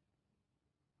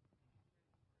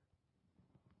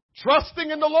 Trusting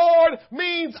in the Lord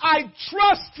means I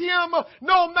trust him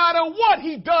no matter what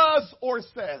he does or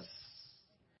says.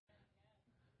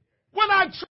 When I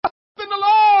trust in the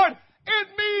Lord, it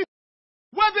means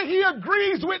whether he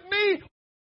agrees with me,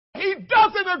 he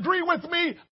doesn't agree with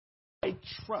me, I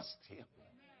trust him.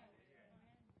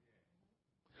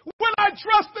 When I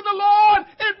trust in the Lord,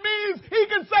 it means he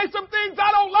can say some things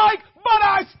I don't like, but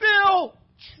I still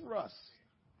trust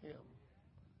him.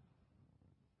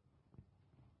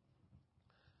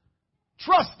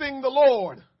 Trusting the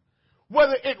Lord,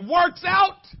 whether it works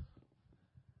out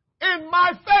in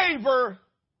my favor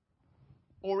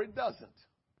or it doesn't.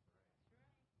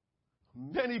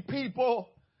 Many people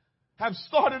have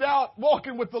started out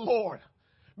walking with the Lord.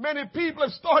 Many people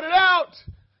have started out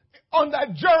on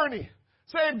that journey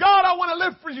saying, God, I want to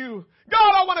live for you.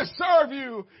 God, I want to serve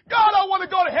you. God, I want to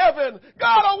go to heaven.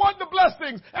 God, I want the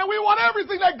blessings. And we want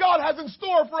everything that God has in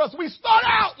store for us. We start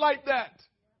out like that.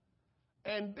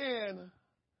 And then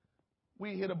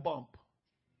we hit a bump.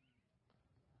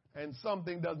 And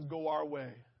something doesn't go our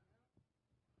way.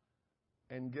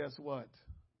 And guess what?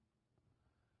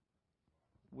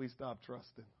 We stop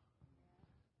trusting.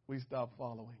 We stop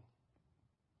following.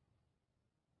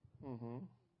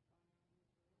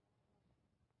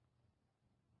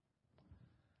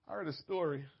 I heard a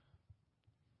story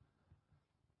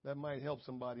that might help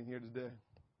somebody in here today.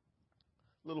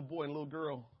 Little boy and little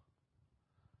girl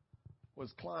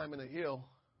was climbing a hill.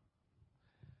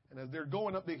 And as they're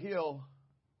going up the hill,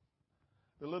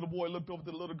 the little boy looked over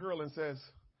to the little girl and says,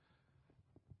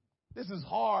 "This is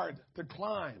hard to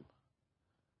climb.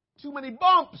 Too many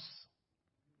bumps.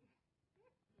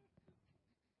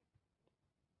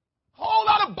 Whole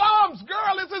lot of bumps,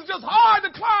 girl. This is just hard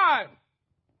to climb."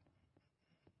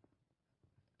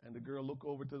 And the girl looked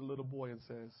over to the little boy and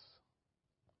says,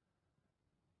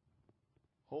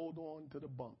 "Hold on to the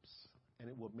bumps, and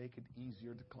it will make it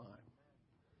easier to climb.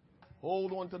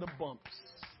 Hold on to the bumps,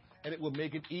 and it will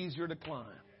make it easier to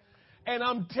climb." And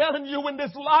I'm telling you, in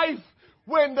this life,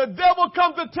 when the devil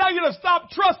comes to tell you to stop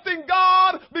trusting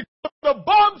God because of the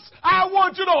bumps, I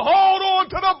want you to hold on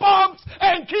to the bumps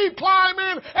and keep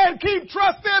climbing and keep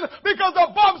trusting, because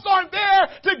the bumps aren't there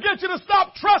to get you to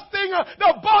stop trusting.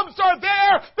 The bumps are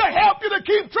there to help you to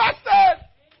keep trusting.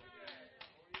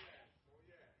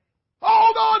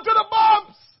 Hold on to the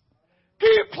bumps.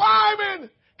 Keep climbing.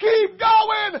 Keep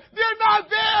going. They're not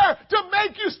there to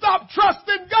make you stop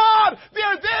trusting God.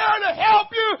 They're there to help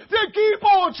you to keep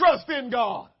on trusting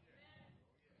God.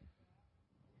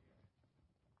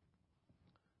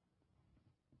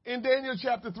 In Daniel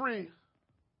chapter 3,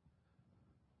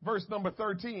 verse number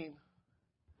 13,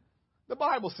 the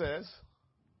Bible says,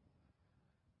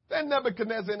 "Then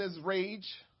Nebuchadnezzar in his rage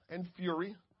and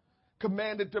fury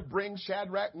commanded to bring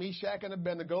Shadrach, Meshach, and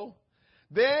Abednego.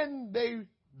 Then they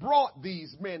brought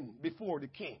these men before the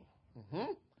king.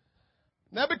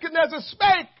 Nebuchadnezzar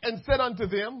spake and said unto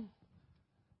them,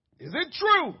 Is it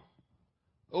true,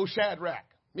 O Shadrach,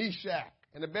 Meshach,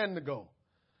 and Abednego?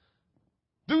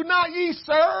 Do not ye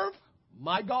serve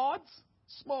my gods,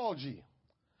 small g,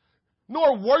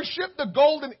 nor worship the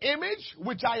golden image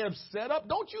which I have set up?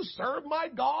 Don't you serve my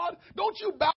God? Don't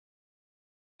you bow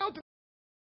down to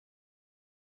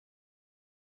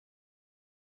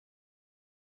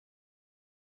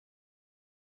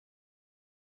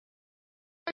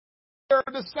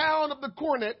the sound of the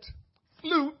cornet,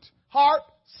 flute, harp,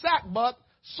 sackbut,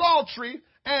 psaltery,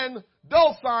 and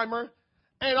dulcimer,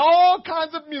 and all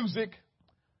kinds of music?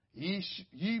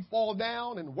 Ye fall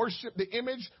down and worship the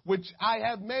image which I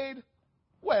have made?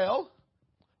 Well,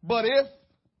 but if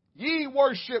ye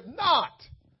worship not,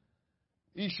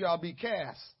 ye shall be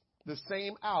cast the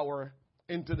same hour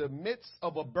into the midst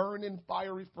of a burning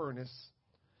fiery furnace.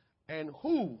 And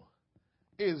who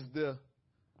is the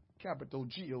capital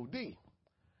G-O-D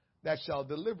that shall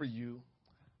deliver you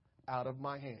out of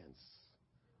my hands?"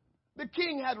 The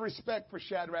king had respect for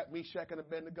Shadrach, Meshach, and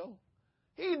Abednego.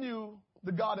 He knew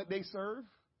the God that they serve.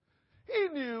 He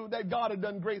knew that God had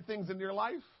done great things in their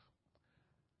life.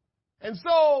 And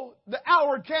so the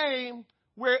hour came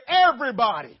where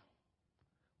everybody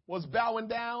was bowing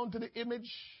down to the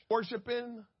image,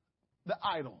 worshiping the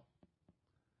idol.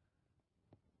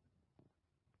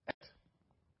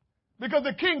 Because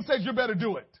the king says you better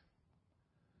do it.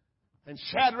 And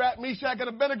Shadrach, Meshach, and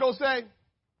Abednego say,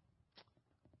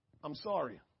 "I'm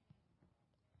sorry.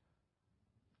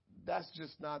 That's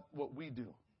just not what we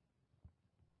do."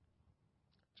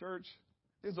 Church,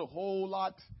 there's a whole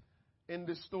lot in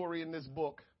this story, in this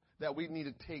book, that we need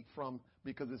to take from,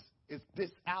 because it's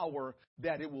this hour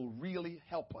that it will really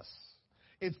help us.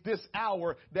 It's this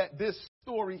hour that this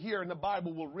story here in the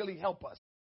Bible will really help us.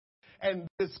 And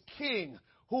this king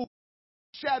who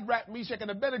Shadrach, Meshach,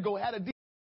 and Abednego had a deep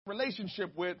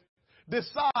relationship with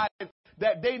decide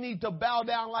that they need to bow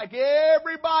down like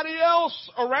everybody else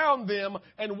around them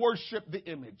and worship the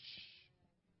image.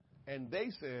 And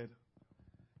they said,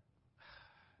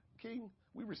 "King,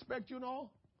 we respect you and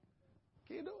all.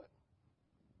 Can't do it."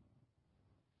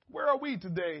 Where are we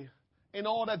today in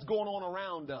all that's going on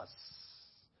around us?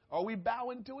 Are we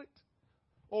bowing to it?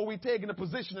 Or are we taking a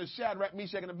position of Shadrach,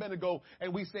 Meshach, and Abednego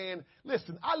and we saying,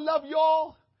 "Listen, I love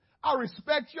y'all, I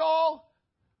respect y'all,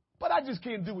 but I just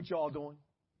can't do what y'all doing"?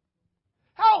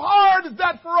 How hard is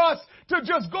that for us to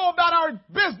just go about our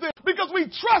business because we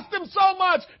trust him so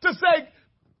much to say,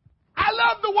 "I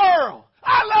love the world.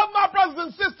 I love my brothers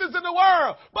and sisters in the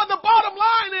world. But the bottom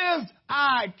line is,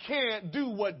 I can't do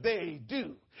what they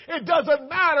do. It doesn't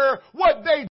matter what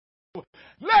they do.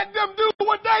 Let them do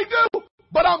what they do,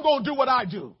 but I'm going to do what I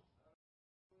do.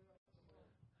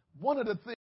 One of the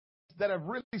things that have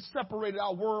really separated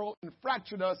our world and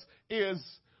fractured us is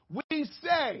we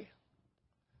say,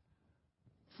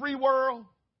 free world,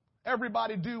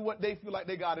 everybody do what they feel like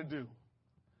they got to do.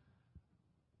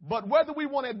 But whether we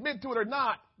want to admit to it or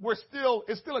not, it's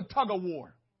still a tug of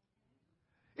war.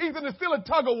 Ethan, it's still a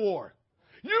tug of war.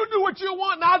 You do what you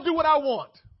want and I'll do what I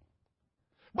want.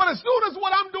 But as soon as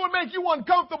what I'm doing makes you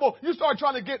uncomfortable, you start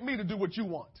trying to get me to do what you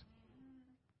want.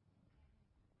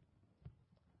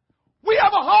 We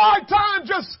have a hard time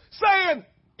just saying,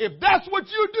 if that's what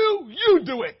you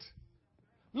do it.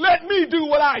 Let me do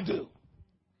what I do.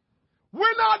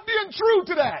 We're not being true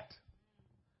to that.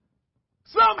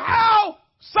 Somehow,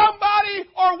 somebody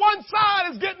or one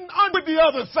side is getting under the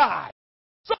other side.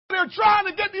 So they're trying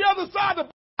to get the other side to,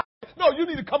 no, you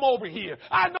need to come over here.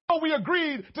 I know we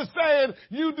agreed to saying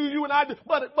you do you and I do,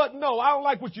 but no, I don't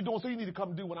like what you're doing, so you need to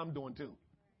come do what I'm doing too.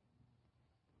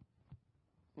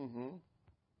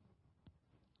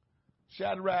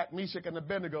 Shadrach, Meshach, and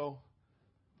Abednego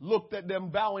looked at them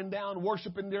bowing down,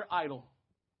 worshiping their idol.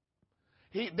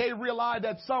 They realized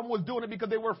that some was doing it because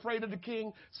they were afraid of the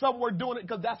king. Some were doing it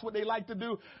because that's what they like to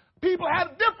do. People had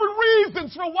different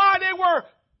reasons for why they were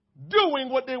doing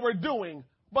what they were doing.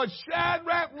 But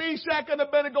Shadrach, Meshach, and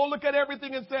Abednego look at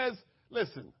everything and says,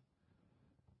 listen,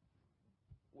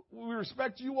 we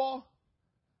respect you all.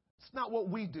 It's not what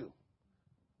we do.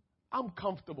 I'm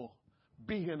comfortable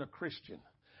being a Christian.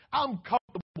 I'm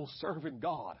comfortable serving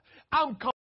God. I'm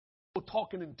comfortable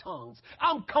talking in tongues.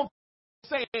 I'm comfortable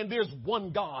saying there's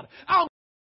one God. I'm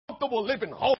comfortable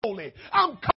living holy. I'm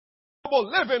comfortable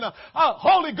living a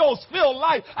Holy Ghost filled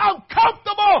life. I'm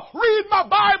comfortable reading my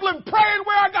Bible and praying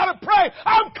where I got to pray.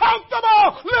 I'm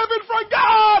comfortable living for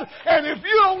God. And if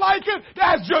you don't like it,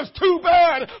 that's just too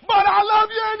bad. But I love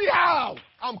you anyhow.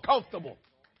 I'm comfortable.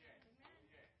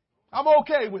 I'm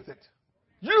okay with it.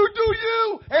 You do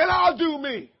you and I'll do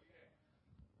me.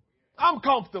 I'm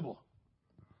comfortable.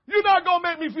 You're not going to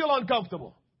make me feel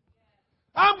uncomfortable.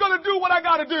 I'm going to do what I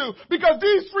got to do because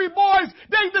these three boys,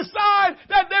 they decide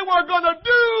that they were going to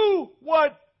do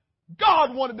what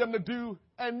God wanted them to do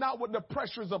and not what the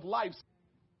pressures of life.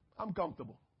 I'm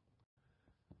comfortable.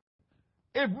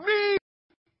 If me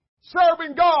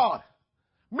serving God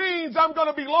means I'm going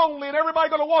to be lonely and everybody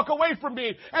going to walk away from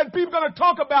me and people going to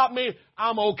talk about me,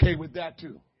 I'm okay with that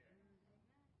too.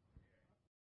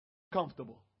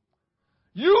 Comfortable.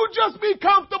 You just be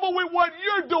comfortable with what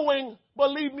you're doing,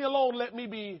 but leave me alone. Let me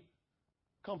be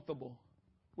comfortable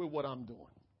with what I'm doing.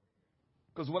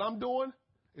 Because what I'm doing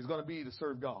is going to be to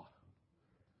serve God.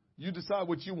 You decide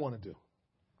what you want to do.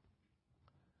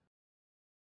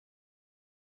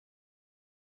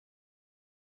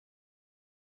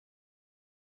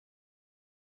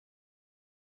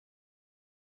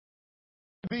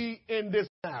 Be in this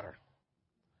matter.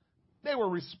 They were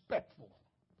respectful.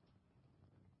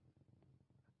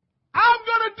 I'm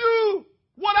going to do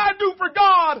what I do for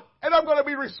God, and I'm going to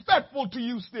be respectful to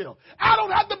you still. I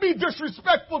don't have to be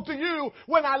disrespectful to you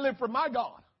when I live for my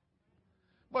God.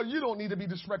 But you don't need to be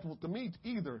disrespectful to me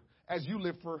either as you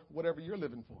live for whatever you're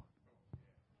living for.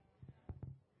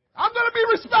 I'm going to be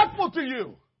respectful to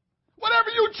you. Whatever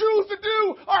you choose to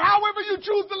do or however you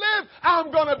choose to live,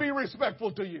 I'm going to be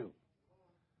respectful to you.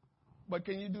 But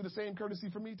can you do the same courtesy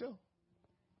for me too?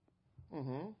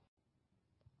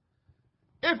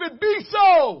 If it be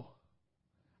so,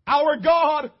 our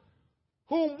God,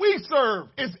 whom we serve,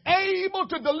 is able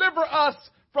to deliver us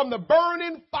from the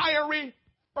burning fiery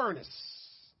furnace.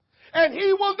 And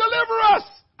he will deliver us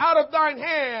out of thine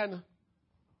hand,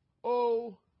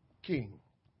 O King.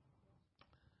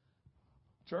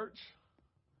 Church,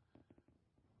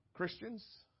 Christians,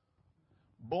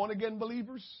 born again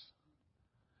believers,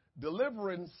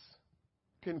 deliverance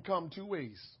can come two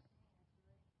ways.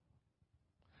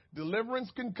 Deliverance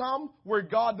can come where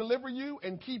God deliver you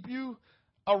and keep you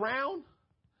around,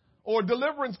 or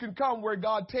deliverance can come where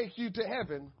God takes you to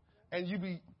heaven and you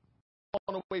be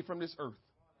on away from this earth.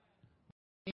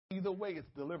 Either way, it's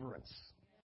deliverance.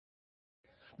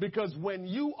 Because when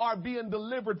you are being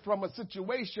delivered from a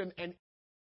situation and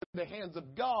in the hands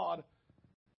of God,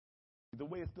 either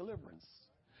way, it's deliverance.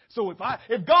 So if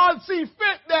God sees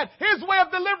fit that his way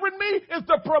of delivering me is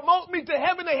to promote me to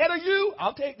heaven ahead of you,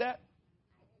 I'll take that.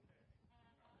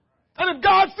 And if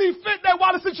God sees fit that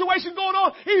while the situation going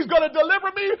on, he's going to deliver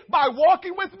me by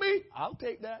walking with me, I'll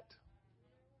take that.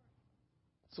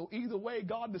 So either way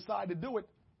God decided to do it,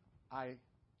 I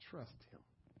trust him.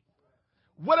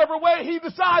 Whatever way he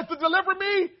decides to deliver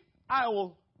me, I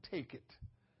will take it.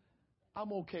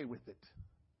 I'm okay with it.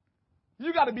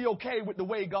 You got to be okay with the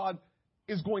way God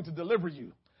is going to deliver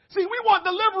you. See, we want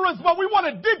deliverance, but we want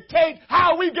to dictate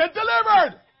how we get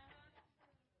delivered.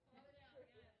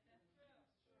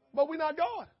 But we're not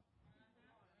God.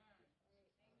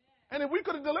 And if we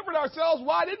could have delivered ourselves,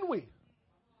 why didn't we?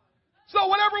 So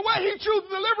whatever way he chooses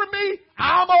to deliver me,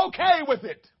 I'm okay with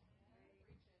it.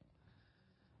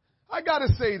 I got to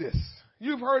say this.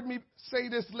 You've heard me say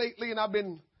this lately, and I've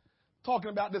been talking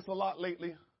about this a lot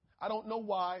lately. I don't know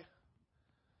why,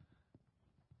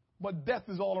 but death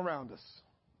is all around us.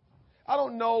 I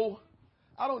don't know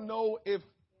if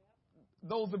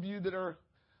those of you that are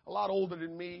a lot older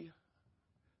than me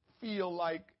feel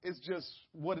like it's just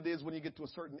what it is when you get to a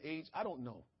certain age. I don't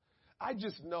know. I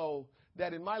just know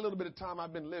that in my little bit of time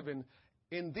I've been living,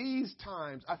 in these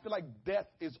times, I feel like death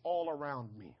is all around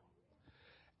me.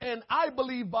 And I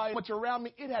believe by much around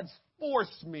me, it has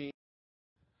forced me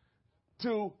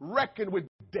to reckon with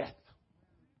death.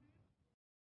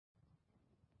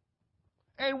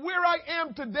 And where I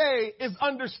am today is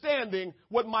understanding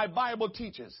what my Bible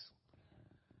teaches.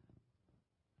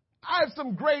 I have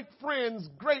some great friends,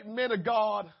 great men of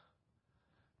God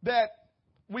that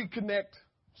we connect,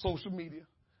 social media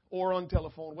or on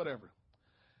telephone, whatever.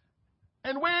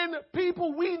 And when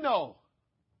people we know,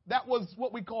 that was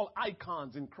what we call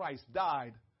icons in Christ,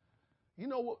 died, you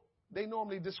know what they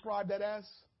normally describe that as?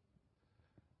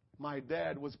 My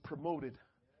dad was promoted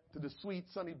to the sweet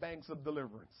sunny banks of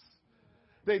deliverance.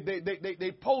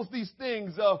 They post these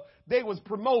things of they was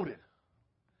promoted.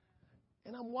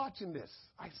 And I'm watching this.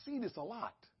 I see this a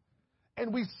lot.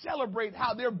 And we celebrate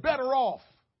how they're better off.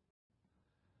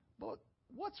 But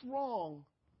what's wrong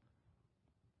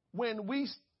when we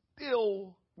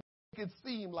still make it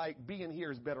seem like being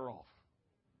here is better off?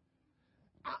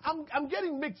 I'm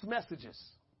getting mixed messages.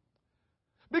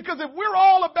 Because if we're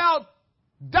all about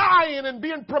dying and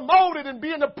being promoted and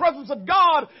being in the presence of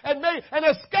God and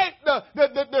escape the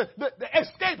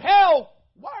escape hell,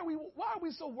 why are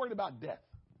we so worried about death?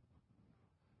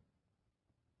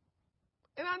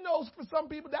 And I know for some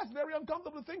people that's very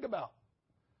uncomfortable to think about.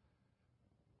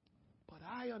 But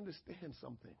I understand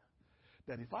something.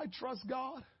 That if I trust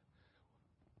God,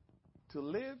 to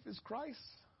live is Christ,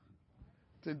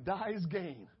 to die is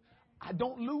gain. I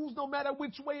don't lose no matter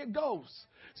which way it goes.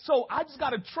 So I just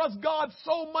got to trust God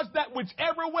so much that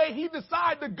whichever way he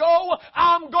decides to go,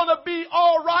 I'm going to be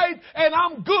all right and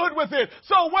I'm good with it.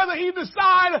 So whether he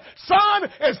decides,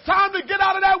 son, it's time to get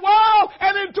out of that world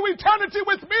and into eternity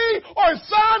with me, or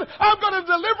son, I'm going to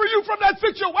deliver you from that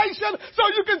situation so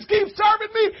you can keep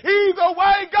serving me. Either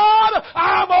way, God,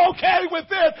 I'm okay with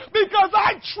it because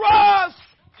I trust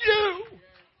you.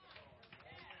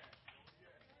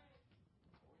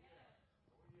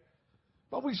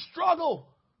 But we struggle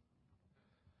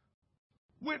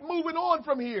with moving on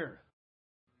from here.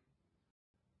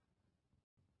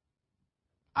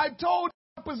 I told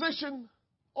my position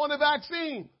on the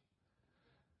vaccine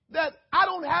that I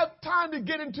don't have time to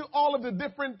get into all of the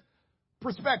different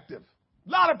perspectives. A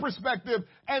lot of perspective,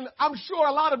 and I'm sure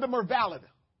a lot of them are valid.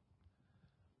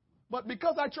 But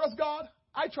because I trust God,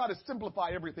 I try to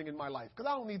simplify everything in my life because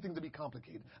I don't need things to be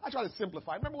complicated. I try to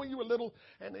simplify. Remember when you were little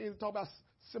and they talk about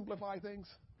simplify things?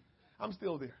 I'm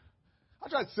still there. I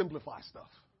try to simplify stuff.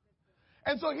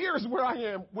 And so here's where I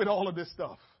am with all of this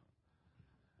stuff.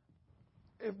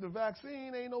 If the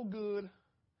vaccine ain't no good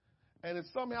and it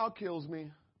somehow kills me,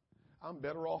 I'm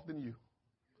better off than you.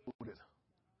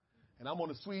 And I'm on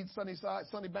the sweet sunny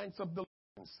banks of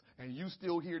deliverance, and you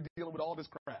still here dealing with all this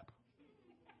crap.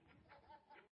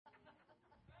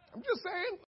 I'm just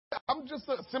saying, I'm just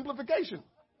a simplification.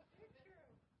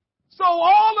 So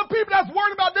all the people that's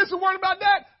worried about this and worried about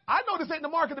that, I know this ain't the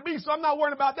mark of the beast, so I'm not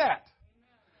worried about that.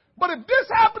 But if this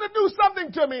happened to do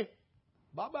something to me,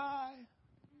 bye-bye.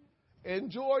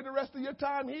 Enjoy the rest of your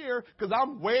time here because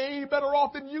I'm way better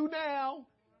off than you now.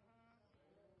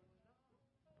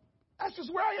 That's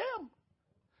just where I am.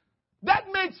 That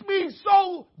makes me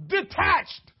so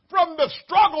detached from the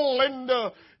struggle and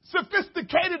the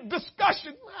sophisticated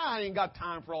discussion. I ain't got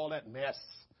time for all that mess.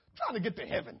 I'm trying to get to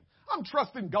heaven. I'm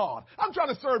trusting God. I'm trying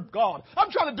to serve God.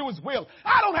 I'm trying to do his will.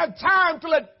 I don't have time to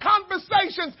let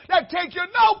conversations that take you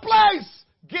no place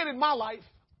get in my life.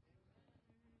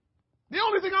 The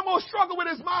only thing I'm going to struggle with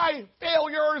is my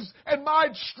failures and my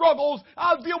struggles.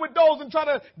 I'll deal with those and try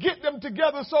to get them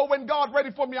together so when God's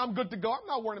ready for me, I'm good to go. I'm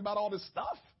not worrying about all this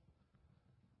stuff.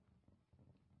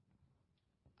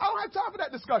 I don't have time for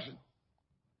that discussion.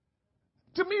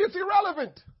 To me, it's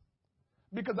irrelevant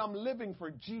because I'm living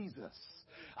for Jesus.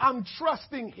 I'm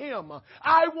trusting him.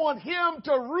 I want him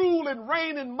to rule and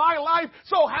reign in my life.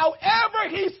 So however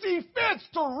he sees fit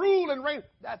to rule and reign,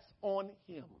 that's on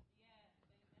him.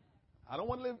 I don't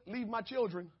want to leave my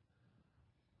children,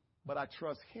 but I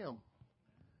trust him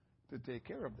to take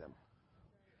care of them.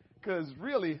 Because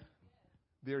really,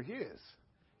 they're his.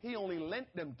 He only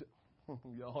lent them to.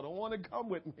 Y'all don't want to come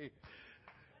with me.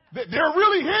 They're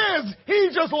really his. He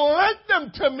just lent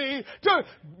them to me to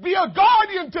be a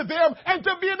guardian to them and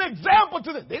to be an example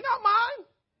to them. They're not mine.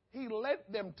 He lent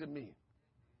them to me.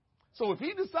 So if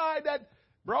he decide that,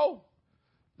 bro,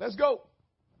 let's go.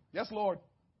 Yes, Lord.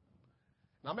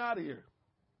 I'm out of here.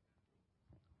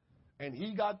 And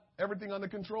he got everything under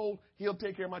control. He'll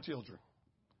take care of my children.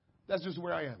 That's just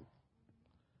where I am.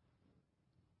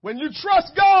 When you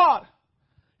trust God,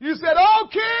 you said, oh,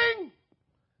 King,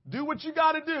 do what you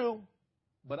got to do,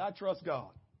 but I trust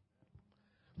God.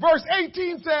 Verse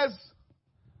 18 says,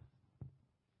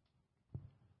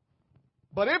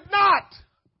 but if not,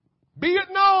 be it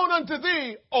known unto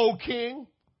thee, O King,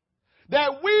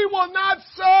 that we will not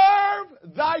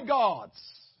serve thy gods,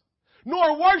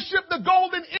 nor worship the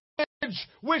golden image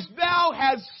which thou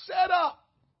hast set up.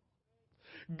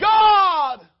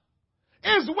 God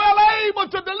is well able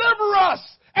to deliver us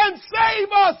and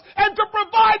save us and to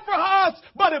provide for us.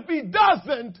 But if he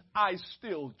doesn't, I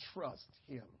still trust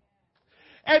him.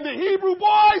 And the Hebrew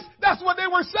boys, that's what they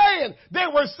were saying. They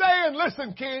were saying,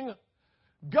 listen, King,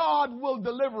 God will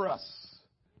deliver us.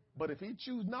 But if he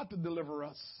choose not to deliver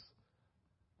us,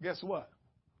 guess what?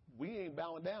 We ain't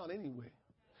bowing down anyway.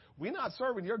 We're not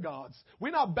serving your gods.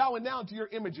 We're not bowing down to your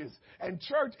images. And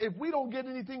church, if we don't get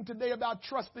anything today about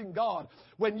trusting God,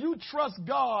 when you trust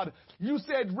God, you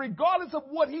said, regardless of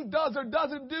what he does or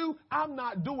doesn't do, I'm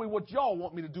not doing what y'all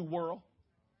want me to do, world.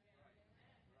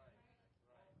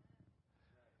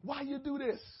 Why you do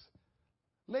this?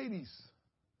 Ladies,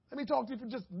 let me talk to you for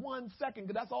just 1 second,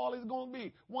 because that's all it's going to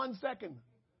be. 1 second.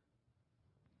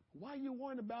 Why are you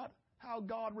worrying about how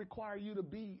God requires you to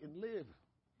be and live?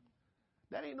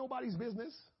 That ain't nobody's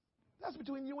business. That's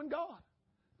between you and God.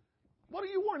 What are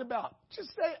you worrying about? Just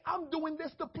say, I'm doing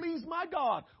this to please my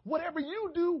God. Whatever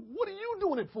you do, what are you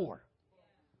doing it for?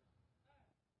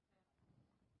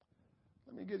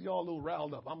 Let me get y'all a little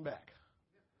riled up. I'm back.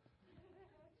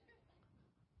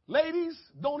 Ladies,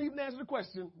 don't even answer the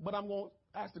question, but I'm going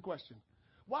to ask the question.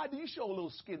 Why do you show a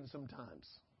little skin sometimes?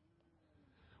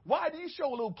 Why do you show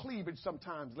a little cleavage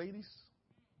sometimes, ladies?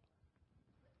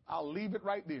 I'll leave it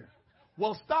right there.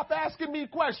 Well, stop asking me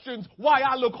questions why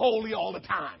I look holy all the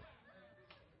time.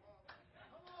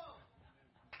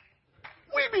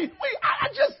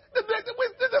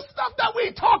 The stuff that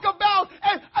we talk about,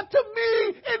 and to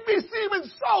me, it be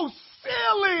seeming so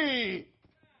silly.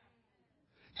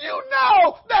 You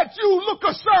know that you look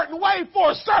a certain way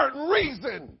for a certain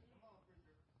reason.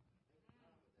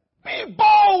 Be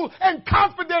bold and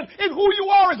confident in who you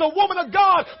are as a woman of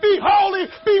God. Be holy,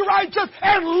 be righteous,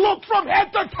 and look from head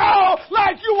to toe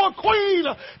like you a queen,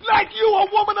 like you a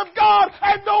woman of God,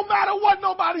 and no matter what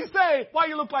nobody say. Why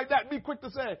you look like that? Be quick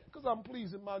to say, because I'm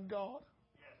pleasing my God.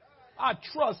 I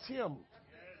trust him.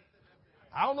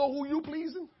 I don't know who you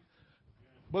pleasing,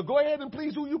 but go ahead and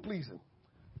please who you pleasing.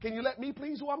 Can you let me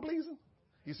please who I'm pleasing?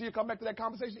 You see, you come back to that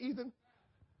conversation, Ethan.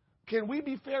 Can we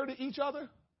be fair to each other?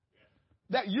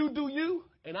 That you do you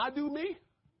and I do me,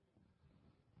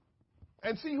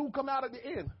 and see who come out at the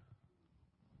end.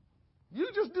 You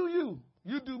just do you.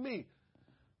 You do me.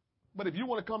 But if you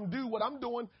want to come do what I'm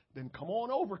doing, then come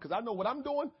on over, because I know what I'm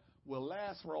doing will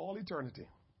last for all eternity.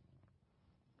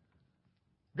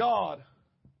 God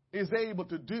is able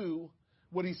to do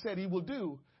what he said he will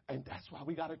do, and that's why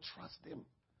we got to trust him.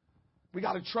 We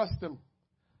got to trust him.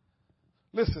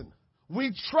 Listen,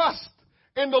 we trust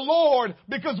in the Lord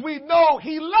because we know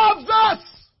he loves us.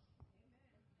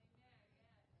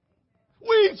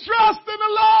 We trust in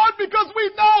the Lord because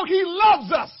we know he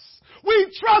loves us.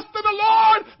 We trust in the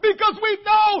Lord because we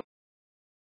know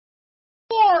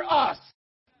for us.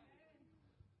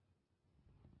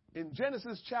 In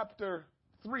Genesis chapter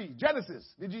 3,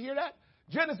 did you hear that?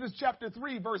 Genesis chapter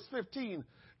 3, verse 15,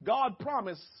 God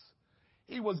promised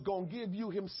he was going to give you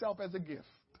himself as a gift.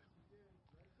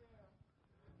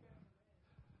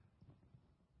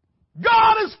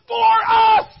 God is for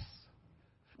us.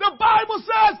 The Bible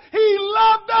says he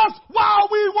loved us while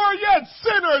we were yet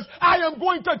sinners. I am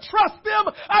going to trust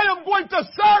him. I am going to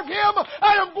serve him.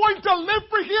 I am going to live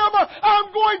for him.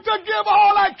 I'm going to give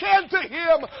all I can to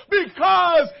him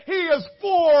because he is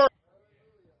for.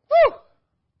 Woo!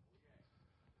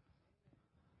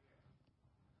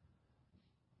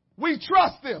 We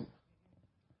trust him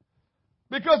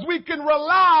because we can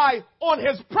rely on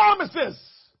his promises.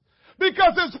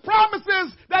 Because his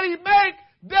promises that he make,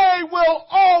 they will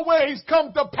always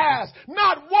come to pass.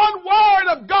 Not one word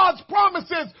of God's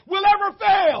promises will ever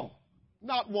fail.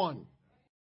 Not one.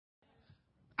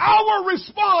 Our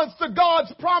response to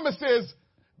God's promises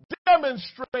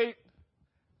demonstrate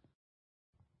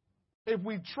if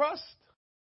we trust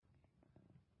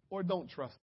or don't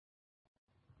trust.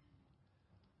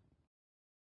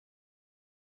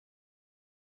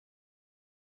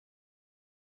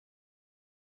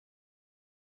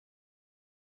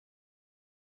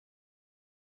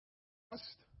 Trust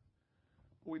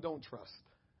or we don't trust.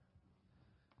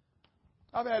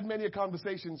 I've had many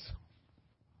conversations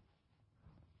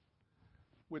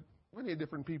with many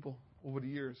different people over the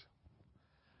years.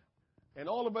 And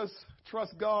all of us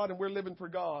trust God and we're living for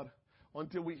God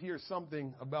until we hear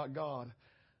something about God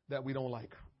that we don't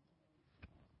like.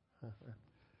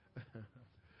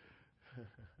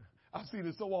 I've seen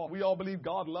it so often. We all believe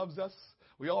God loves us.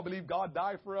 We all believe God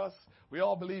died for us. We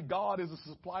all believe God is a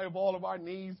supply of all of our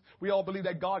needs. We all believe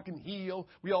that God can heal.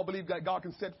 We all believe that God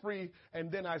can set free.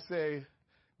 And then I say,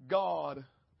 God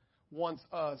wants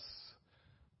us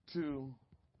to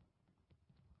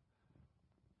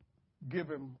give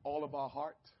him all of our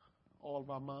heart, all of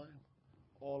our mind,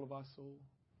 all of our soul,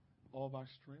 all of our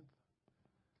strength,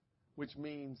 which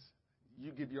means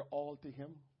you give your all to him.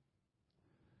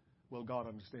 Well, God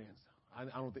understands. I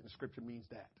don't think the scripture means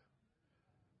that.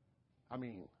 I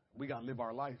mean, we got to live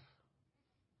our life.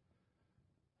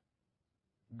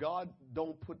 God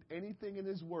don't put anything in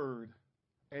his word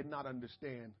and not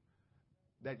understand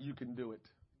that you can do it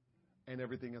and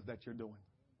everything else that you're doing.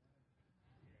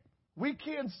 We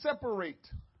can't separate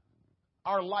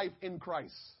our life in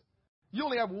Christ. You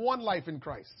only have one life in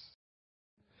Christ.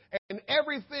 And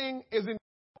everything is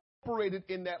incorporated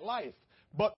in that life.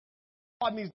 But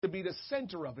God needs to be the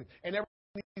center of it. And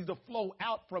everything needs to flow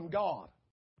out from God.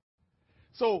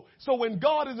 So when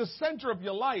God is the center of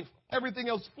your life, everything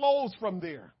else flows from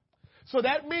there. So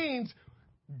that means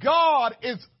God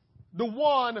is the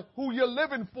one who you're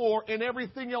living for, and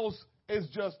everything else is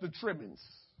just the trimmings.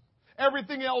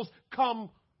 Everything else come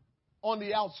on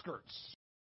the outskirts.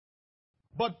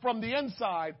 But from the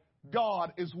inside,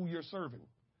 God is who you're serving.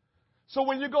 So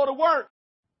when you go to work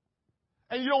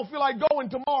and you don't feel like going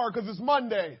tomorrow because it's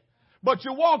Monday, but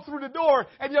you walk through the door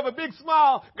and you have a big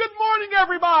smile, good morning,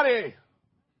 everybody.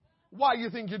 Why do you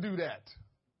think you do that?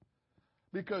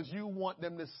 Because you want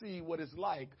them to see what it's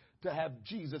like to have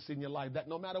Jesus in your life. That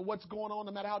no matter what's going on,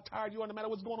 no matter how tired you are, no matter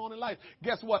what's going on in life,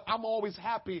 guess what? I'm always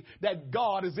happy that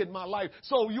God is in my life.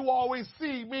 So you always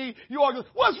see me. You always,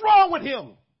 what's wrong with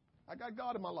him? I got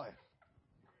God in my life.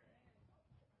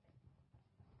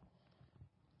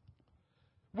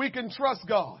 We can trust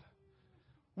God.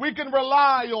 We can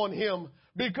rely on him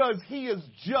because he is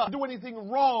just. Do anything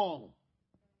wrong.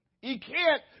 He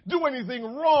can't do anything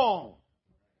wrong.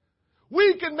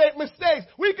 We can make mistakes.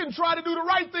 We can try to do the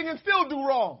right thing and still do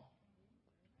wrong.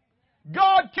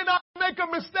 God cannot make a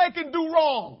mistake and do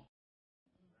wrong.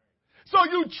 So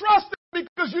you trust him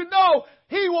because you know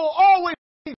he will always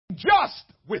be just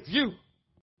with you.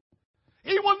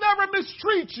 He will never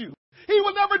mistreat you. He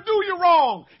will never do you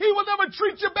wrong. He will never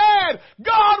treat you bad.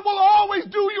 God will always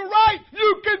do you right.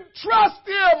 You can trust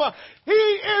him. He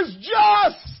is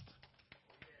just.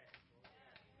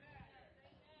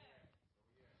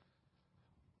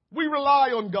 We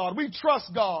rely on God. We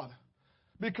trust God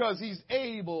because he's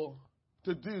able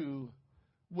to do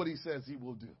what he says he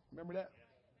will do. Remember that?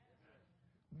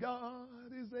 God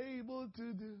is able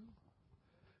to do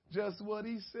just what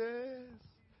he says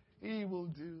he will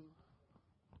do.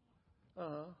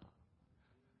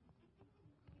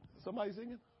 Somebody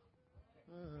singing?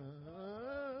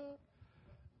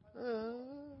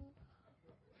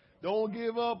 Don't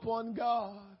give up on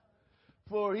God.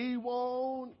 For he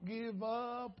won't give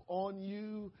up on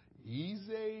you. He's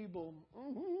able.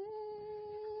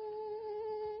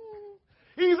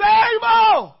 He's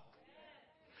able.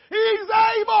 He's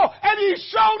able. And he's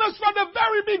shown us from the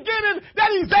very beginning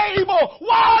that he's able.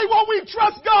 Why won't we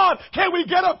trust God? Can we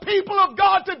get a people of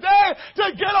God today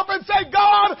to get up and say,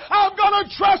 God, I'm going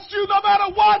to trust you no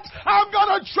matter what. I'm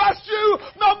going to trust you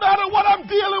no matter what I'm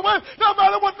dealing with, no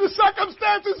matter what the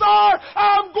circumstances are.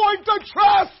 I'm going to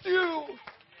trust you.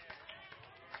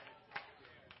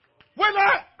 When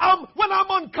I'm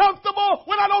uncomfortable,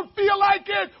 when I don't feel like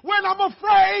it, when I'm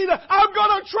afraid, I'm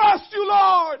going to trust you,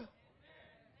 Lord.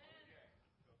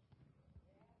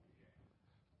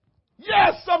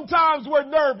 Yes, sometimes we're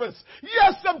nervous.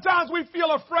 Yes, sometimes we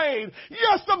feel afraid.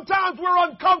 Yes, sometimes we're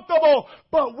uncomfortable,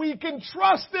 but we can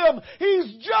trust him.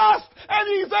 He's just and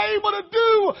he's able to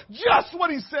do just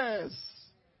what he says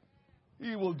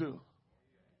he will do.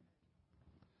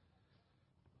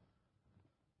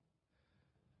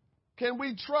 Can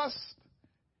we trust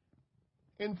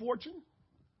in fortune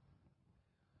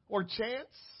or chance?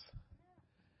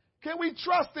 Can we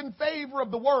trust in favor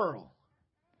of the world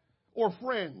or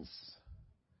friends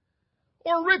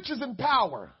or riches and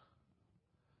power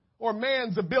or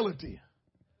man's ability?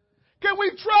 Can we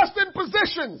trust in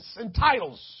positions and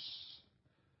titles?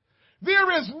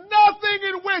 There is nothing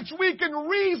in which we can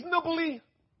reasonably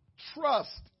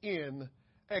trust in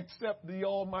except the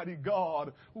Almighty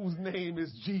God whose name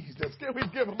is Jesus. Can we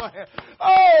give him a hand?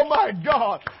 Oh my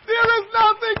God. There is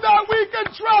nothing that we can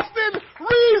trust in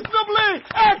reasonably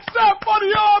except for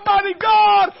the Almighty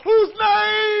God whose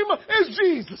name is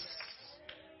Jesus.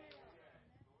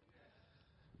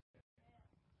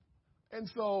 And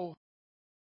so,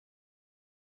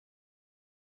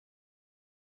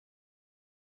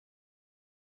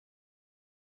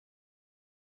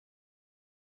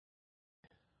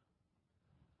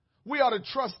 we ought to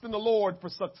trust in the Lord for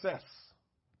success.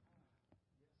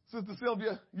 Sister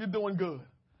Sylvia, you're doing good.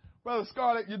 Brother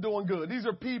Scarlett, you're doing good. These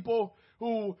are people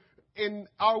who, in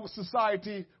our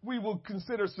society, we will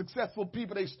consider successful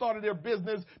people. They started their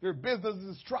business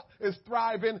is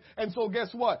thriving. And so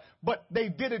guess what? But they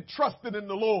did it trusting in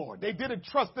the Lord. They did it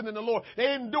trusting in the Lord. They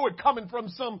didn't do it coming from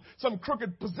some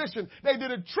crooked position. They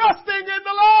did it trusting in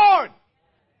the Lord.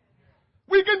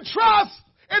 We can trust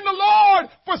in the Lord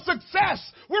for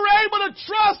success. We're able to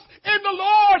trust in the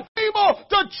Lord, able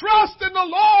to trust in the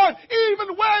Lord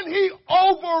even when he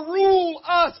overrules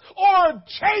us or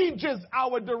changes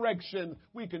our direction.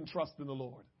 We can trust in the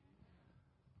Lord.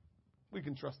 We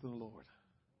can trust in the Lord.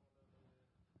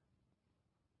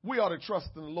 We ought to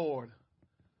trust in the Lord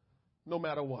no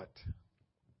matter what.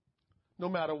 No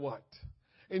matter what.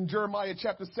 In Jeremiah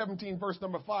chapter 17, verse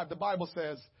number 5, the Bible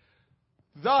says,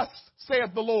 "Thus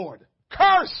saith the Lord,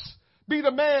 Curse be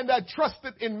the man that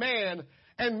trusteth in man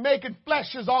and maketh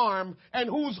flesh his arm, and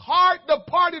whose heart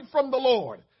departed from the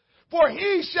Lord. For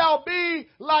he shall be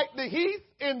like the heath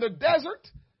in the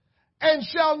desert, and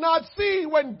shall not see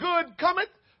when good cometh,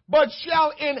 but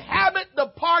shall inhabit the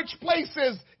parched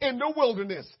places in the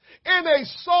wilderness, in a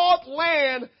salt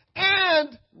land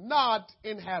and not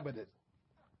inhabited."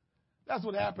 That's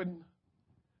what happened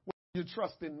when you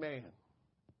trust in man.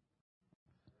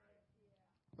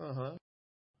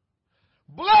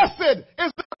 Blessed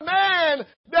is the man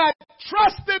that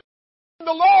trusted in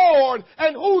the Lord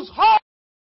and whose heart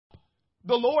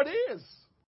the Lord is.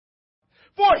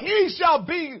 For he shall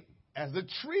be as a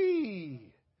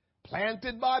tree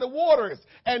planted by the waters,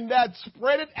 and that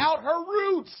spreadeth out her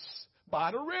roots by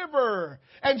the river,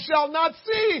 and shall not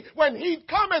see when heat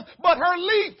cometh, but her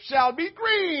leaf shall be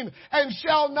green, and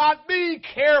shall not be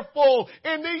careful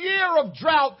in the year of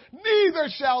drought, neither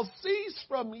shall cease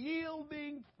from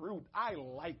yielding fruit. I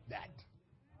like that.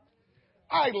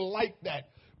 I like that.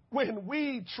 When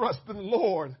we trust in the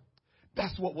Lord,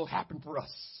 that's what will happen for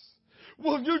us.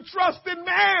 Will you trust in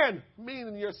man,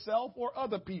 meaning yourself or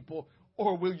other people,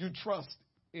 or will you trust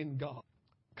in God?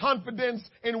 Confidence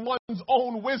in one's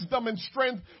own wisdom and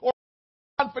strength, or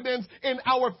confidence in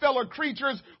our fellow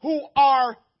creatures who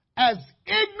are as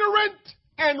ignorant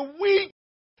and weak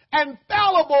and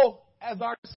fallible as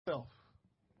ourselves.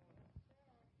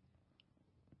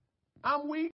 I'm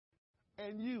weak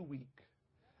and you weak.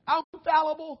 I'm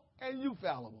fallible and you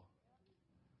fallible.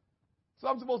 So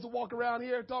I'm supposed to walk around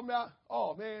here talking about,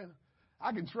 oh man,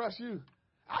 I can trust you.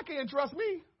 I can't trust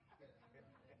me.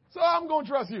 So I'm going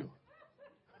to trust you.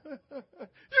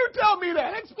 You tell me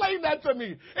that. Explain that to me.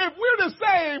 If we're the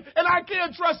same and I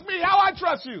can't trust me, how I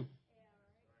trust you?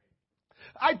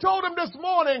 I told him this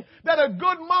morning that a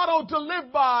good motto to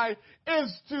live by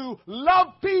is to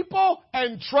love people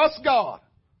and trust God.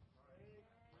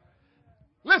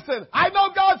 Listen, I know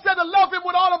God said to love him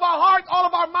with all of our heart, all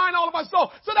of our mind, all of our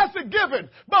soul. So that's a given.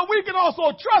 But we can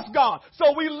also trust God.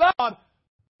 So we love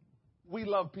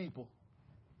people.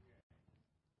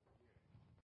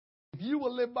 If you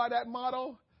will live by that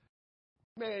motto,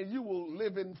 man, you will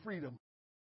live in freedom.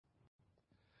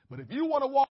 But if you want to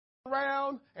walk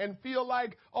around and feel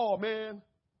like, oh man,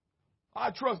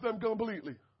 I trust them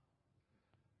completely,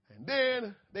 and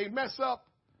then they mess up,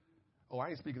 oh,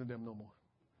 I ain't speaking to them no more.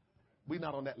 We're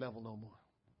not on that level no more.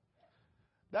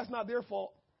 That's not their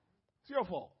fault. It's your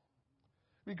fault.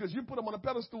 Because you put them on a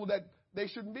pedestal that they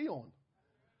shouldn't be on.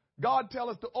 God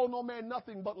tells us to owe no man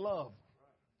nothing but love.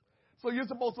 So you're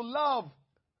supposed to love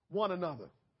one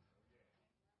another,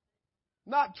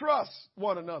 not trust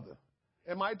one another.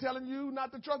 Am I telling you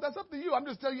not to trust? That's up to you. I'm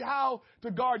just telling you how to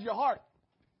guard your heart.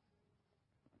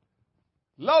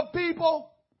 Love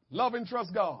people, love and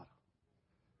trust God.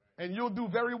 And you'll do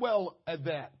very well at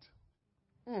that.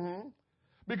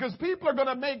 Because people are going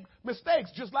to make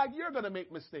mistakes just like you're going to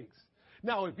make mistakes.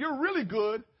 Now, if you're really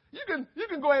good, you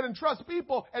can go ahead and trust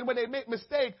people, and when they make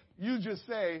mistakes, you just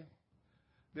say,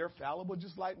 they're fallible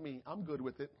just like me. I'm good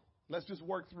with it. Let's just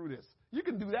work through this. You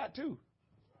can do that too.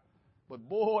 But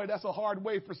boy, that's a hard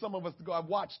way for some of us to go. I've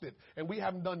watched it, and we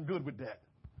haven't done good with that.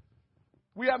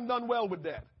 We haven't done well with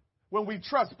that. When we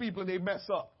trust people and they mess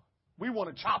up, we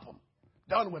want to chop them.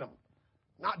 Done with them.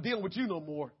 Not dealing with you no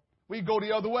more. We go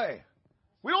the other way.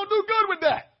 We don't do good with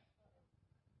that.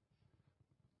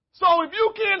 So if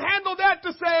you can't handle that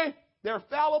to say, they're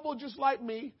fallible just like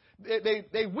me.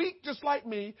 They weak just like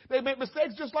me. They make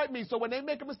mistakes just like me. So when they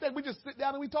make a mistake, we just sit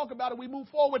down and we talk about it. We move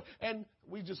forward and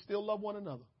we just still love one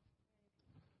another.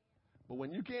 But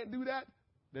when you can't do that,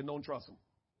 then don't trust them.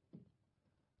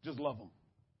 Just love them.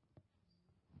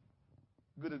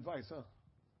 Good advice, huh?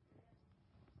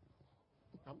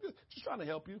 I'm just trying to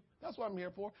help you. That's what I'm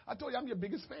here for. I told you I'm your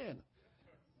biggest fan.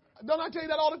 Don't I tell you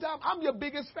that all the time? I'm your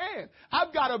biggest fan.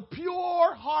 I've got a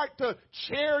pure heart to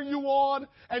cheer you on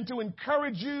and to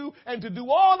encourage you and to do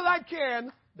all that I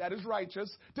can that is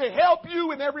righteous to help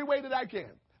you in every way that I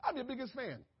can. I'm your biggest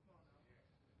fan.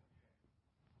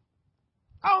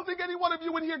 I don't think any one of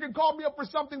you in here can call me up for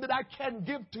something that I can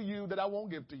give to you that I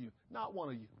won't give to you. Not one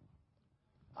of you.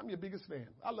 I'm your biggest fan.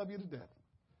 I love you to death.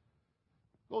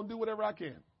 Going to do whatever I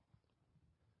can.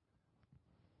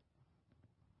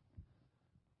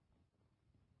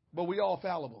 But we all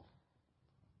fallible.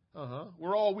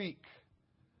 We're all weak.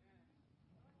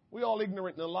 We all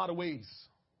ignorant in a lot of ways.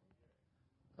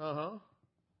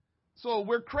 So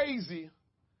we're crazy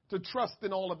to trust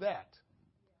in all of that.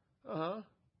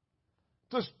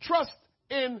 To trust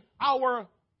in our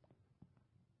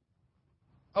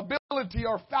ability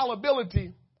or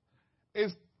fallibility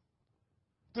is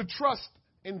to trust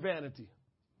in vanity.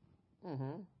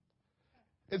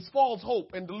 It's false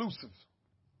hope and delusive.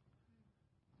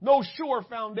 No sure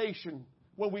foundation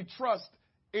when we trust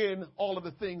in all of the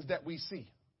things that we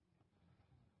see.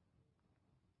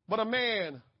 But a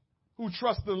man who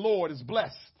trusts the Lord is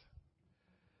blessed.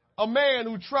 A man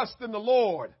who trusts in the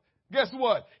Lord, guess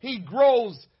what? He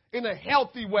grows in a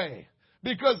healthy way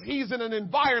because he's in an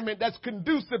environment that's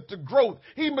conducive to growth.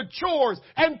 He matures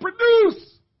and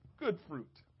produces good fruit.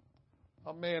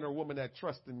 A man or woman that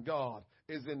trusts in God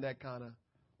is in that kind of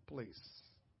place.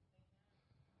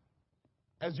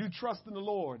 As you trust in the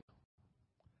Lord,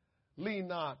 lean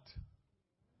not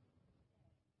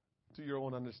to your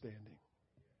own understanding.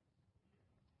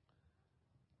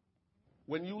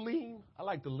 When you lean, I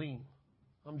like to lean.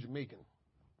 I'm Jamaican.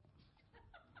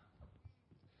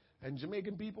 And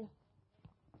Jamaican people,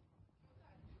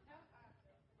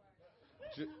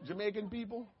 Jamaican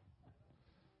people,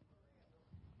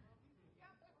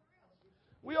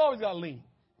 we always got to lean.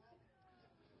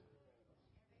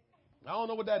 I don't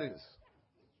know what that is.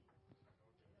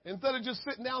 Instead of just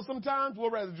sitting down sometimes, we'll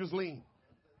rather just lean.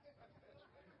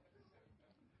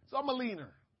 So I'm a leaner.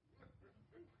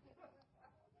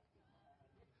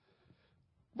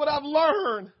 But I've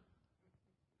learned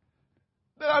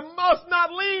that I must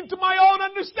not lean to my own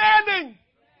understanding.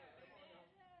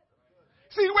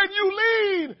 See, when you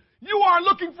lean, you are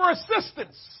looking for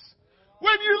assistance.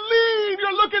 When you lean,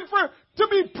 you're looking to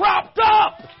be propped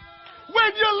up.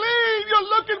 When you lean, you're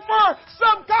looking for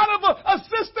some kind of a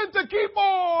assistant to keep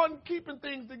on keeping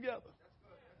things together.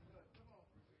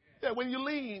 Yeah, when you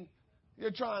lean,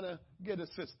 you're trying to get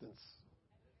assistance.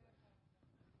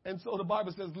 And so the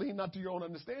Bible says, lean not to your own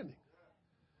understanding.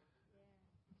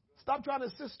 Stop trying to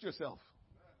assist yourself.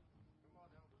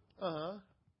 It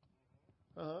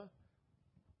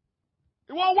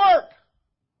won't work.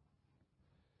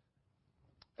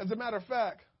 As a matter of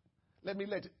fact, let me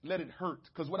let it hurt.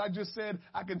 Because what I just said,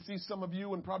 I can see some of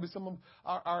you and probably some of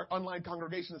our online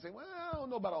congregation and say, well, I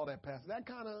don't know about all that, Pastor.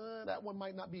 That one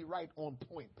might not be right on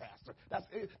point, Pastor.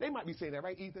 They might be saying that,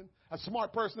 right, Ethan? A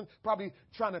smart person probably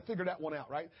trying to figure that one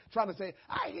out, right? Trying to say,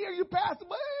 I hear you, Pastor,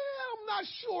 but I'm not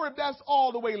sure if that's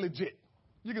all the way legit.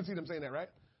 You can see them saying that, right?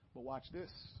 But watch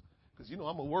this. Because, you know,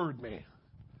 I'm a word man.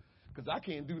 Because I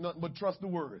can't do nothing but trust the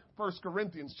word. 1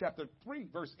 Corinthians chapter 3,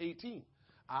 verse 18.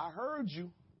 I heard you.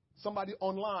 Somebody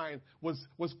online was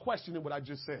questioning what I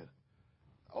just said.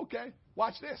 Okay,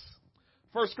 watch this.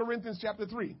 1 Corinthians chapter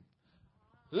 3.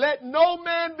 Let no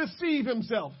man deceive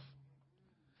himself.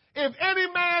 If any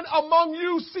man among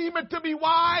you seemeth to be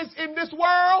wise in this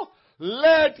world,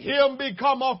 let him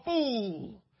become a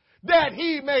fool, that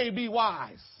he may be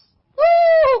wise.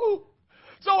 Woo!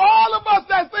 So all of us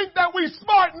that think that we're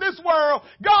smart in this world,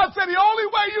 God said the only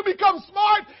way you become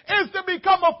smart is to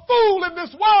become a fool in this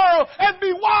world and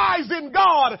be wise in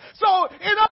God. So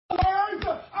in other words,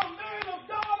 a man of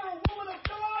God or a woman of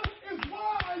God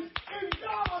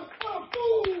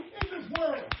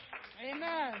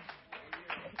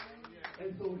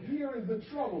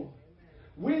struggle.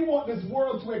 We want this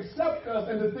world to accept us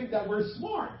and to think that we're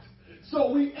smart.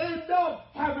 So we end up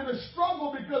having a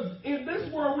struggle because in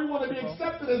this world we want to be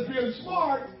accepted as being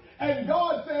smart. And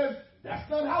God says, that's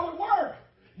not how it works.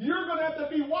 You're going to have to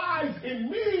be wise in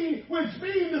me, which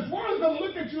means this world's going to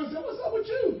look at you and say, what's up with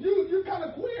you? You're kind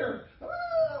of queer.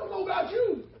 I don't know about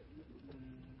you.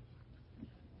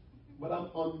 But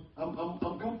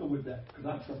I'm comfortable with that because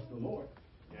I trust the Lord.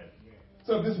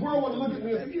 So if this world want to look at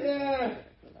me and say, yeah,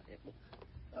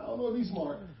 I don't know if he's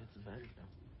smart.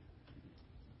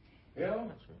 You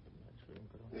know?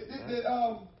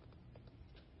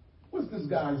 What's this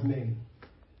guy's name?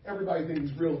 Everybody thinks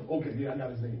he's real. Okay, yeah, I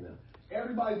got his name now.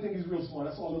 Everybody thinks he's real smart.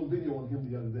 I saw a little video on him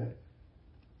the other day.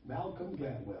 Malcolm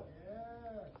Gladwell.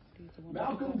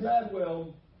 Malcolm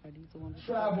Gladwell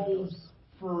travels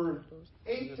for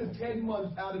 8 to 10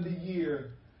 months out of the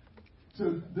year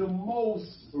to the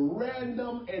most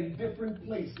random and different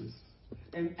places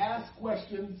and ask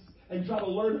questions and try to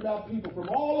learn about people from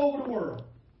all over the world.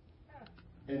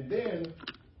 And then,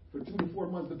 for 2 to 4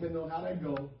 months, depending on how that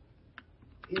goes,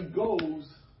 he goes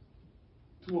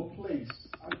to a place.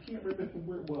 I can't remember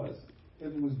where it was.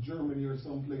 If it was Germany or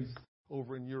someplace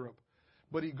over in Europe.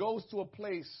 But he goes to a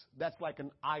place that's like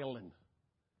an island.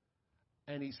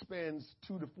 And he spends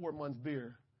 2 to 4 months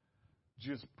there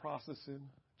just processing,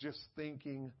 just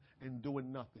thinking, and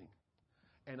doing nothing.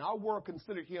 And our world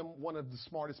considered him one of the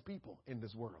smartest people in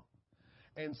this world.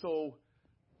 And so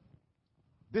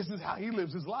this is how he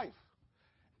lives his life.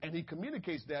 And he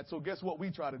communicates that. So guess what we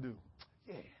try to do?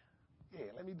 Yeah,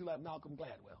 let me do like Malcolm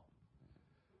Gladwell.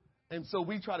 And so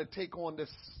we try to take on this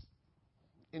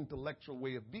intellectual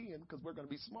way of being because we're going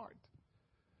to be smart.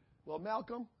 Well,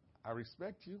 Malcolm, I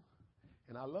respect you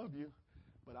and I love you,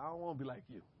 but I don't want to be like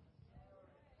you.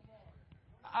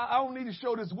 I don't need to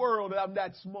show this world that I'm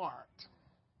that smart.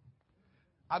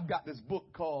 I've got this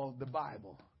book called the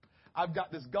Bible. I've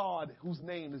got this God whose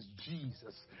name is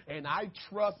Jesus, and I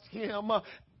trust him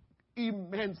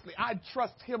immensely. I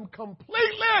trust him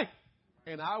completely,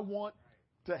 and I want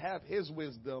to have his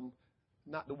wisdom,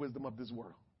 not the wisdom of this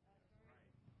world.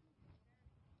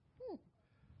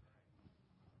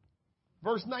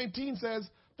 Verse 19 says,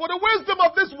 for the wisdom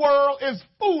of this world is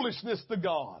foolishness to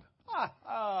God.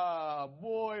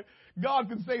 Boy, God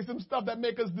can say some stuff that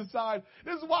make us decide.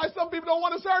 This is why some people don't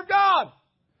want to serve God.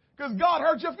 Because God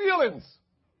hurts your feelings.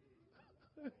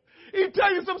 He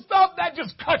tell you some stuff that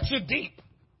just cuts you deep.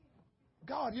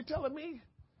 God, you telling me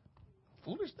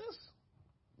foolishness?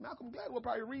 Malcolm Gladwell will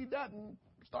probably read that and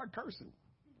start cursing.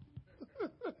 For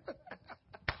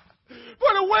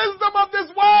the wisdom of this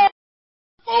world.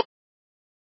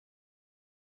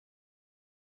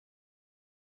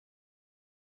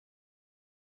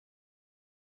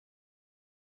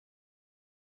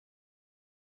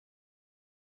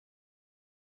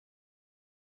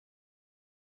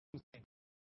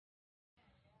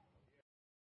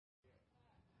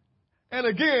 And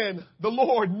again, the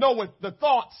Lord knoweth the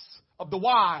thoughts of the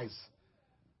wise,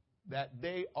 that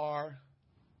they are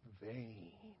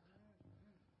vain.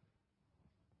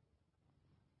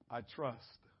 I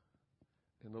trust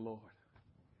in the Lord.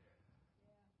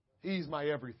 He's my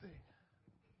everything.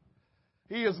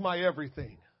 He is my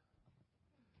everything.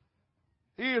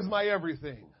 He is my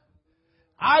everything.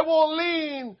 I won't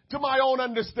lean to my own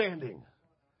understanding.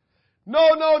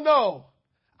 No.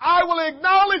 I will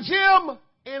acknowledge him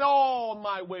in all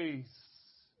my ways.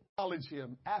 Acknowledge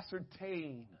him.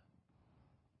 Ascertain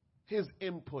his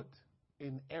input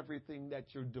in everything that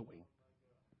you're doing.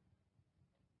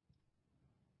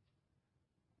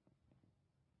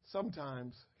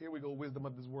 Sometimes, here we go, wisdom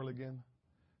of this world again.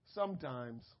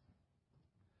 Sometimes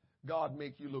God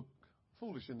make you look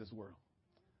foolish in this world.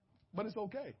 But it's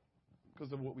okay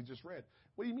because of what we just read.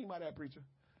 What do you mean by that, preacher?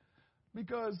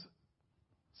 Because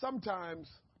sometimes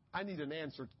I need an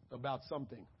answer about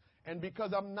something. And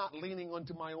because I'm not leaning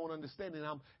onto my own understanding,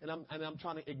 I'm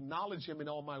trying to acknowledge him in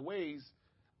all my ways,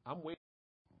 I'm waiting.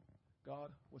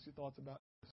 God, what's your thoughts about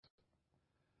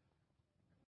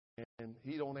this? And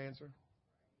he don't answer.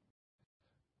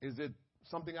 Is it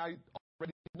something I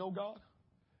already know, God?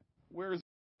 Where is it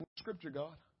in Scripture,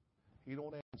 God? He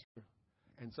don't answer.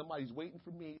 And somebody's waiting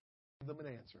for me to give them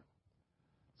an answer.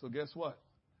 So guess what?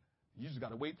 You just got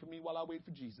to wait for me while I wait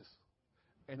for Jesus.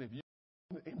 And if you're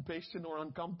impatient or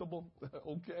uncomfortable,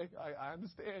 okay, I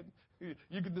understand.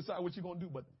 You can decide what you're going to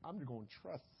do, but I'm going to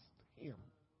trust him.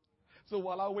 So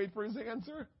while I wait for his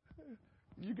answer,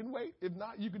 you can wait. If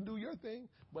not, you can do your thing,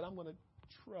 but I'm going to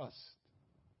trust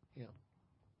him.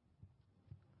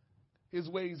 His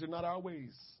ways are not our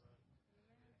ways.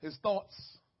 His thoughts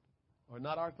are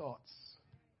not our thoughts.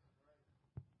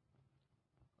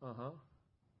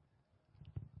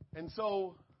 And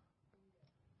so,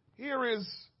 here is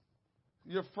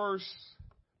your first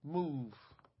move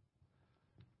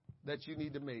that you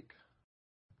need to make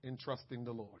in trusting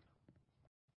the Lord.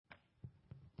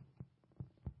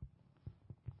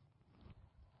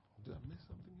 Did I miss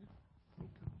something here?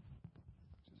 Okay.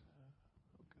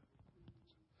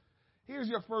 Here's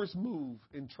your first move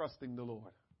in trusting the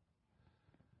Lord.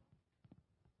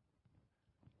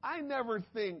 I never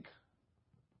think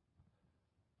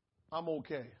I'm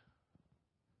okay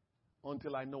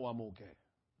until I know I'm okay.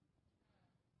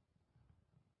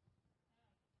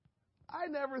 I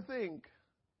never think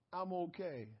I'm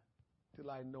okay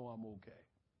till I know I'm okay.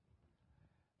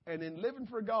 And in living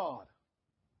for God,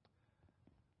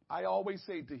 I always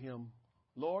say to him,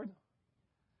 Lord,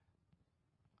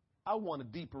 I want a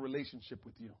deeper relationship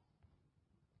with you.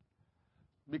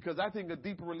 Because I think a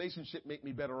deeper relationship make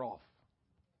me better off.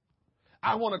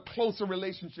 I want a closer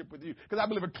relationship with you because I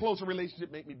believe a closer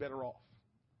relationship make me better off.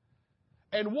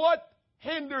 And what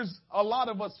hinders a lot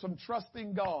of us from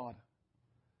trusting God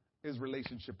is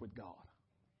relationship with God.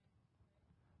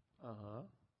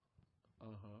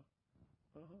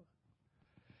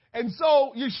 And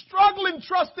so you're struggling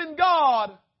trusting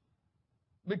God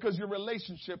because your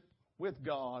relationship with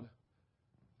God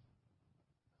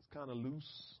is kind of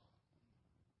loose.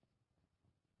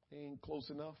 Ain't close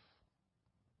enough.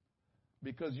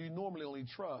 Because you normally only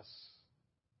trust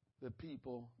the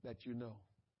people that you know.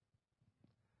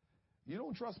 You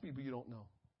don't trust people you don't know.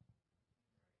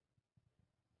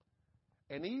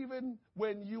 And even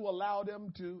when you allow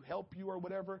them to help you or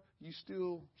whatever, you're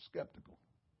still skeptical.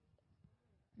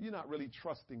 You're not really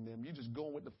trusting them. You're just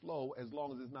going with the flow as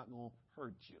long as it's not going to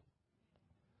hurt you.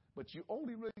 But you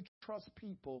only really trust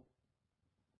people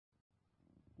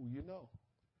who you know.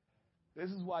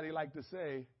 This is why they like to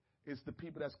say, it's the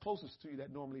people that's closest to you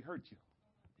that normally hurt you.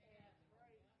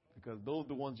 Because those are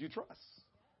the ones you trust.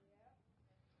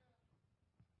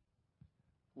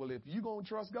 Well, if you're going to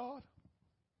trust God,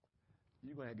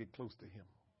 you're going to get close to him.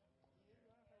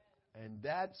 And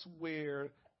that's where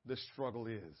the struggle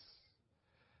is.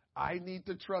 I need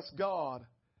to trust God,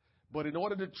 but in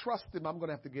order to trust him, I'm going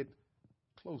to have to get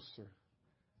closer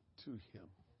to him.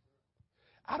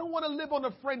 I don't want to live on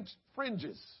the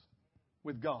fringes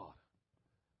with God.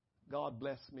 God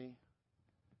bless me.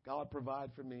 God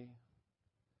provide for me.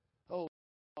 Oh,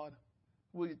 God,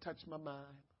 will you touch my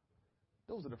mind?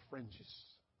 Those are the fringes.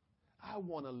 I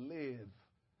want to live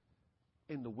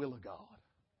in the will of God.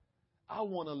 I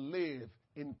want to live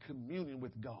in communion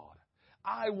with God.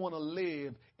 I want to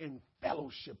live in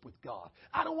fellowship with God.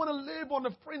 I don't want to live on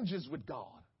the fringes with God.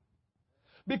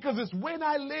 Because it's when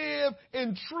I live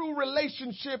in true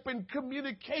relationship and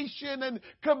communication and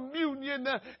communion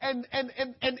and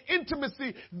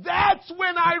intimacy, that's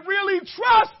when I really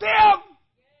trust him.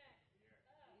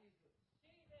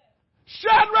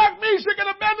 Shadrach, Meshach, and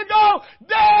Abednego,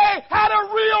 they had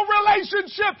a real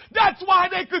relationship. That's why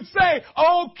they could say,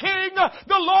 "Oh, King,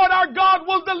 the Lord our God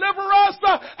will deliver us."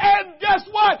 And guess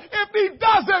what? If he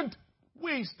doesn't,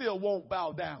 we still won't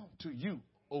bow down to you,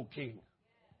 O King.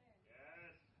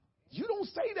 You don't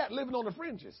say that living on the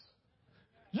fringes.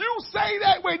 You say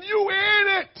that when you in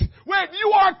it, when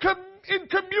you are in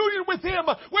communion with him,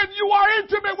 when you are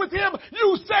intimate with him,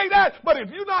 you say that. But if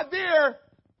you're not there,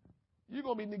 you're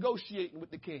going to be negotiating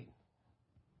with the king.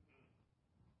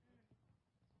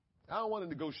 I don't want to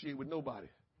negotiate with nobody.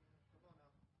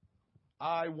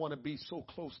 I want to be so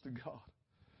close to God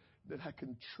that I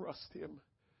can trust him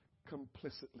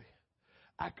complicitly.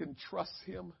 I can trust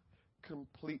him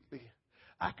completely.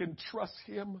 I can trust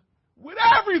him with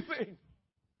everything.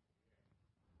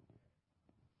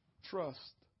 Trust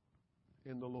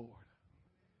in the Lord.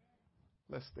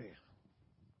 Let's stand.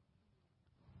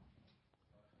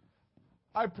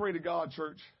 I pray to God,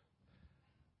 church,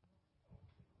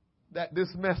 that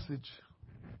this message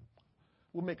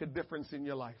will make a difference in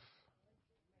your life.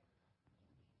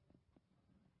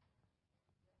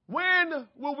 When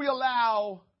will we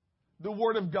allow the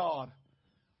Word of God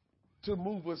to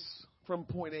move us from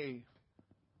point A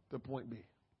to point B?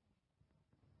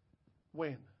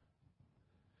 When?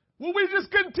 Will we just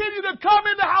continue to come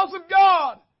in the house of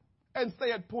God and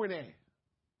stay at point A?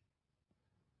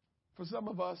 For some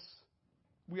of us,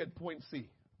 we had point C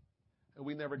and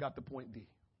we never got to point D.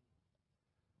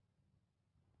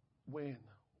 When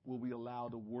will we allow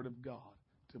the Word of God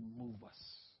to move us?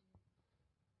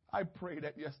 I prayed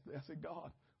that yesterday. I said,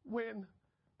 God, when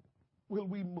will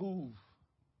we move?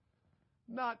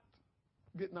 Not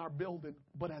get in our building,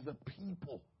 but as a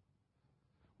people.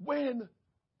 When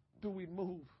do we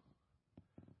move?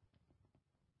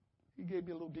 He gave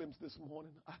me a little glimpse this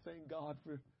morning. I thank God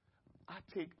for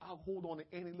I'll hold on to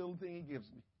any little thing he gives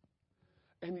me.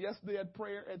 And yesterday at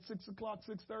prayer at 6 o'clock,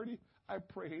 6:30, I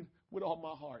prayed with all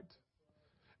my heart.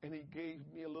 And he gave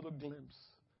me a little glimpse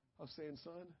of saying,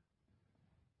 son,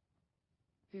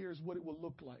 here's what it will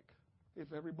look like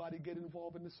if everybody get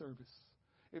involved in the service.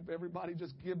 If everybody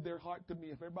just give their heart to me,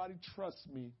 if everybody trusts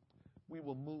me, we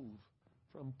will move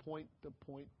from point to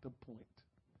point to point.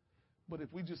 But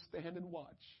if we just stand and watch,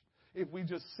 if we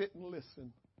just sit and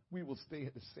listen, we will stay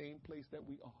at the same place that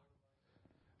we are.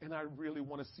 And I really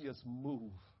want to see us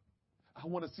move. I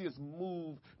want to see us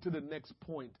move to the next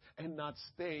point and not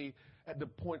stay at the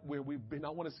point where we've been. I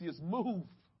want to see us move.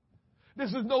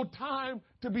 This is no time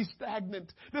to be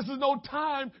stagnant. This is no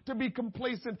time to be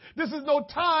complacent. This is no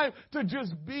time to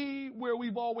just be where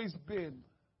we've always been.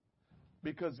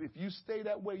 Because if you stay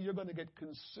that way, you're going to get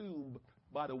consumed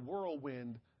by the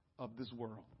whirlwind of this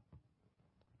world.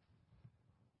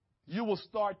 You will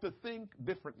start to think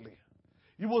differently.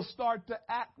 You will start to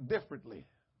act differently.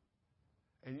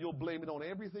 And you'll blame it on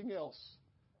everything else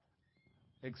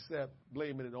except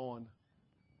blaming it on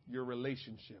your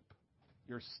relationship,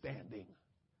 your standing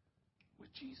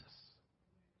with Jesus.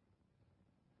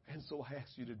 And so I ask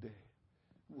you today,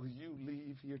 will you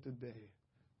leave here today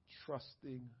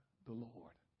trusting the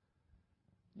Lord?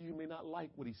 You may not like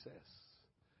what he says.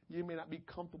 You may not be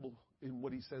comfortable in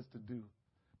what he says to do.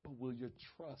 But will you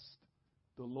trust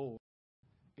the Lord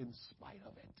in spite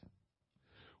of it?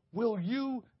 Will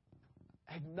you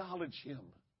acknowledge him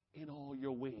in all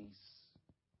your ways?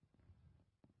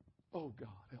 Oh, God,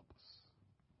 help us.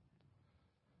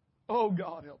 Oh,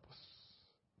 God, help us.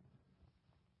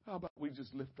 How about we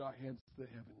just lift our hands to the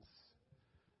heavens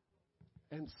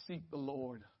and seek the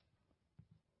Lord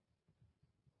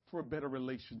for a better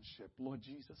relationship? Lord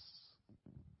Jesus,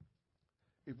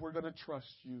 if we're going to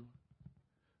trust you,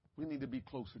 we need to be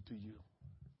closer to you.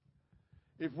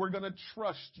 If we're going to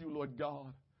trust you, Lord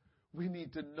God, we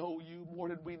need to know you more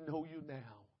than we know you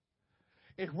now.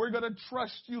 If we're going to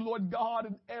trust you, Lord God,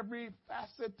 in every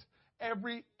facet,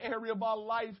 every area of our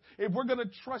life, if we're going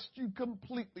to trust you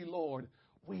completely, Lord,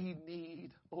 we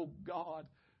need, oh God,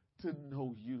 to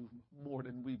know you more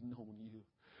than we've known you.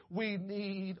 We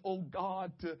need, oh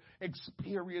God, to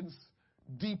experience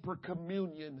deeper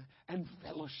communion and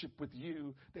fellowship with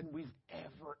you than we've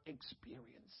ever experienced.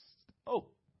 Oh,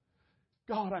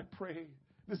 God, I pray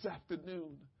this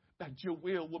afternoon that your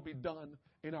will be done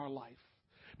in our life.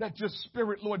 That your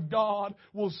Spirit, Lord God,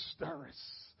 will stir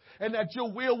us. And that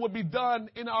your will be done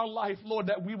in our life, Lord,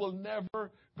 that we will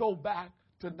never go back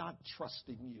to not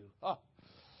trusting you.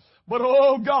 But,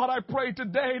 oh, God, I pray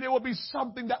today there will be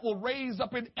something that will raise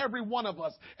up in every one of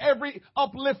us, every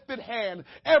uplifted hand,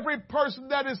 every person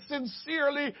that is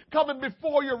sincerely coming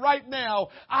before you right now.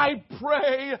 I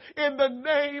pray in the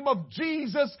name of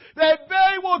Jesus that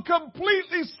they will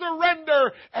completely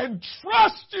surrender and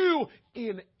trust you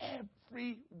in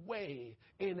every way,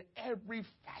 in every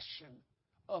fashion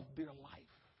of their life.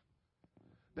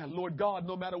 That, Lord God,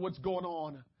 no matter what's going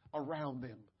on around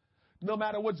them, no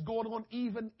matter what's going on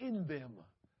even in them,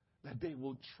 that they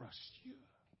will trust you.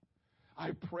 I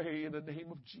pray in the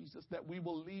name of Jesus that we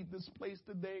will leave this place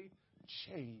today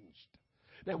changed.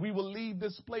 That we will leave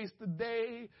this place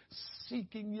today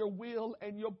seeking your will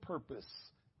and your purpose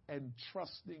and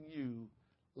trusting you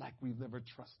like we've never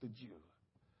trusted you.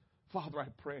 Father, I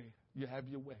pray you have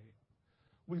your way.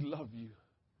 We love you.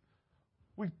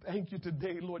 We thank you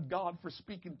today, Lord God, for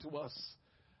speaking to us.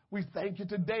 We thank you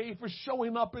today for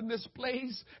showing up in this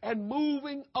place and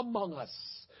moving among us.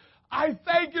 I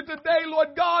thank you today,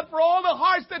 Lord God, for all the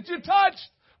hearts that you touched,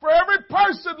 for every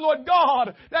person, Lord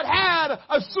God, that had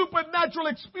a supernatural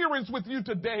experience with you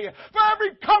today, for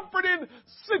every comforting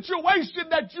situation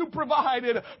that you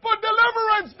provided, for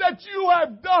deliverance that you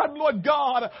have done, Lord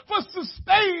God, for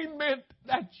sustainment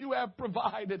that you have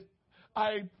provided.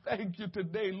 I thank you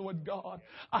today, Lord God.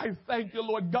 I thank you,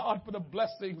 Lord God, for the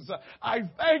blessings. I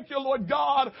thank you, Lord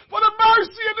God, for the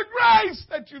mercy and the grace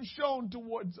that you've shown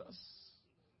towards us.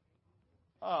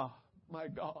 Ah, my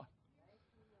God.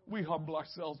 We humble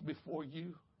ourselves before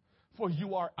you, for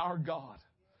you are our God.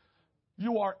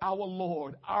 You are our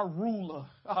Lord, our ruler.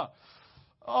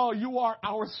 Oh, you are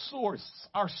our source,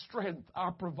 our strength,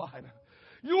 our provider.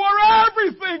 You are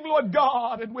everything, Lord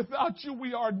God, and without you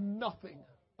we are nothing.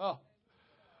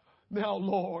 Now,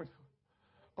 Lord,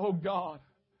 oh God,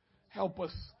 help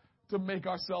us to make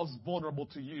ourselves vulnerable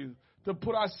to you, to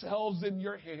put ourselves in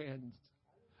your hands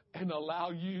and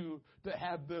allow you to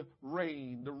have the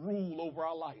reign, the rule over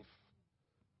our life.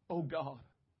 Oh God,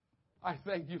 I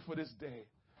thank you for this day,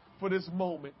 for this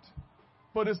moment,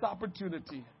 for this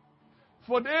opportunity,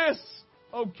 for this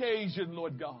occasion,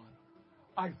 Lord God.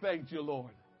 I thank you, Lord.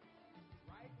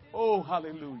 Oh,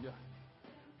 hallelujah.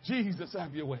 Jesus,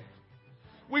 have your way.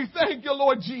 We thank you,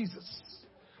 Lord Jesus.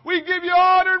 We give you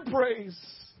honor and praise.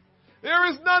 There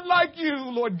is none like you,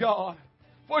 Lord God.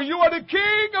 For you are the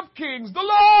King of kings, the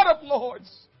Lord of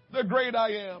lords, the great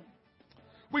I am.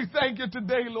 We thank you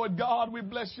today, Lord God. We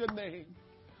bless your name.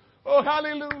 Oh,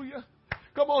 hallelujah.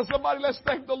 Come on, somebody, let's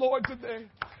thank the Lord today.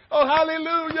 Oh,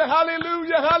 hallelujah,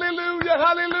 hallelujah, hallelujah,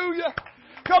 hallelujah.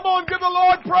 Come on, give the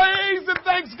Lord praise and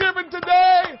thanksgiving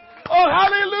today. Oh,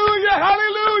 hallelujah,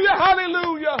 hallelujah,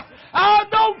 hallelujah. I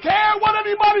don't care what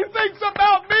anybody thinks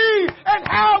about me and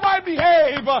how I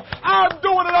behave. I'm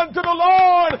doing it unto the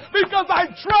Lord because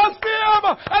I trust Him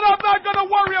and I'm not going to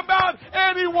worry about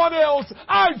anyone else.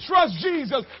 I trust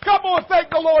Jesus. Come on,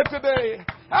 thank the Lord today.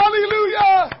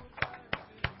 Hallelujah.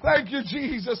 Thank you,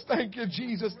 Jesus. Thank you,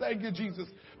 Jesus. Thank you, Jesus.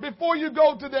 Before you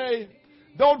go today,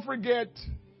 don't forget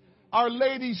our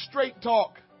Ladies Straight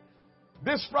Talk.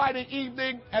 This Friday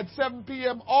evening at 7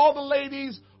 p.m., all the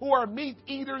ladies who are meat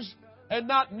eaters and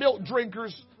not milk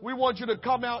drinkers, we want you to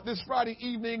come out this Friday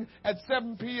evening at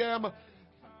 7 p.m.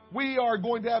 We are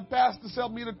going to have Pastor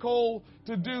Selmita Cole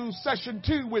to do session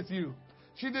 2 with you.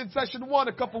 She did session 1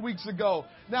 a couple weeks ago.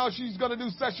 Now she's going to do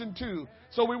session 2.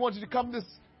 So we want you to come this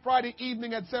Friday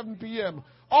evening at 7 p.m.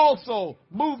 Also,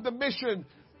 Move the Mission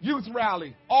Youth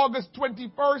Rally, August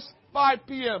 21st, 5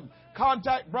 p.m.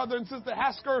 Contact Brother and Sister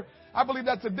Hasker. I believe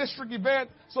that's a district event,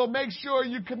 so make sure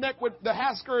you connect with the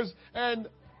Haskers and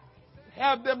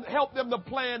have them help them to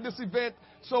plan this event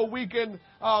so we can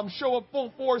show up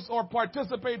full force or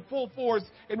participate full force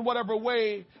in whatever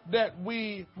way that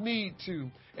we need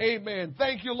to. Amen.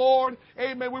 Thank you, Lord.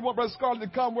 Amen. We want Brother Scarlett to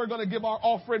come. We're going to give our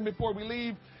offering before we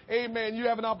leave. Amen. You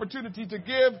have an opportunity to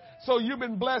give. So you've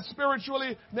been blessed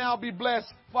spiritually. Now be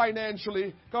blessed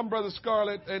financially. Come, Brother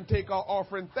Scarlett, and take our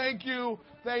offering. Thank you.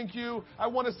 Thank you. I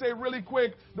want to say really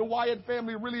quick, the Wyatt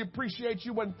family really appreciate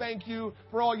you and thank you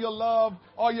for all your love,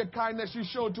 all your kindness you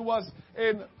showed to us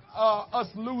in us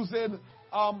losing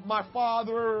my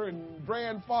father and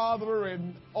grandfather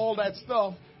and all that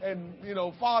stuff and,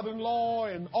 father-in-law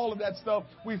and all of that stuff.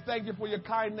 We thank you for your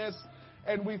kindness.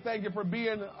 And we thank you for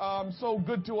being so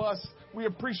good to us. We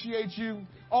appreciate you.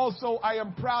 Also, I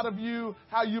am proud of you,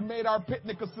 how you made our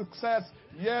picnic a success.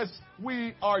 Yes,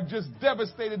 we are just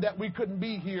devastated that we couldn't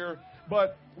be here,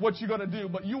 but what you going to do?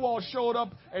 But you all showed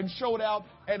up and showed out,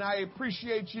 and I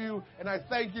appreciate you, and I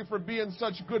thank you for being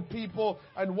such good people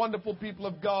and wonderful people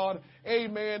of God.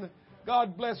 Amen.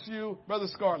 God bless you, Brother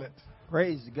Scarlett.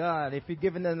 Praise God. If you're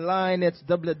giving in line, it's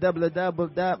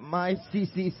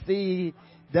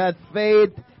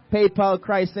www.myccc.faith, PayPal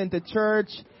Christ Center Church,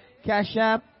 Cash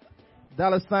App,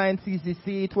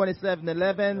 $CCC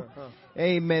 2711.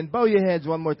 Amen. Bow your heads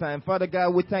one more time. Father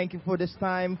God, we thank you for this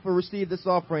time, for receive this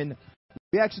offering.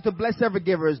 We ask you to bless every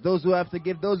giver, those who have to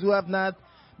give, those who have not.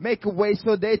 Make a way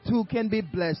so they too can be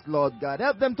blessed, Lord God.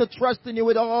 Help them to trust in you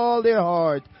with all their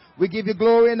heart. We give you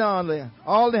glory and honor,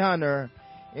 all the honor.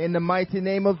 In the mighty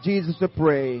name of Jesus we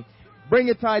pray. Bring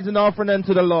your tithes and offering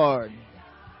unto the Lord.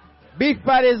 Beef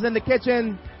patties in the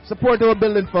kitchen. Support our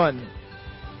building fund.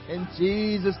 In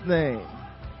Jesus' name.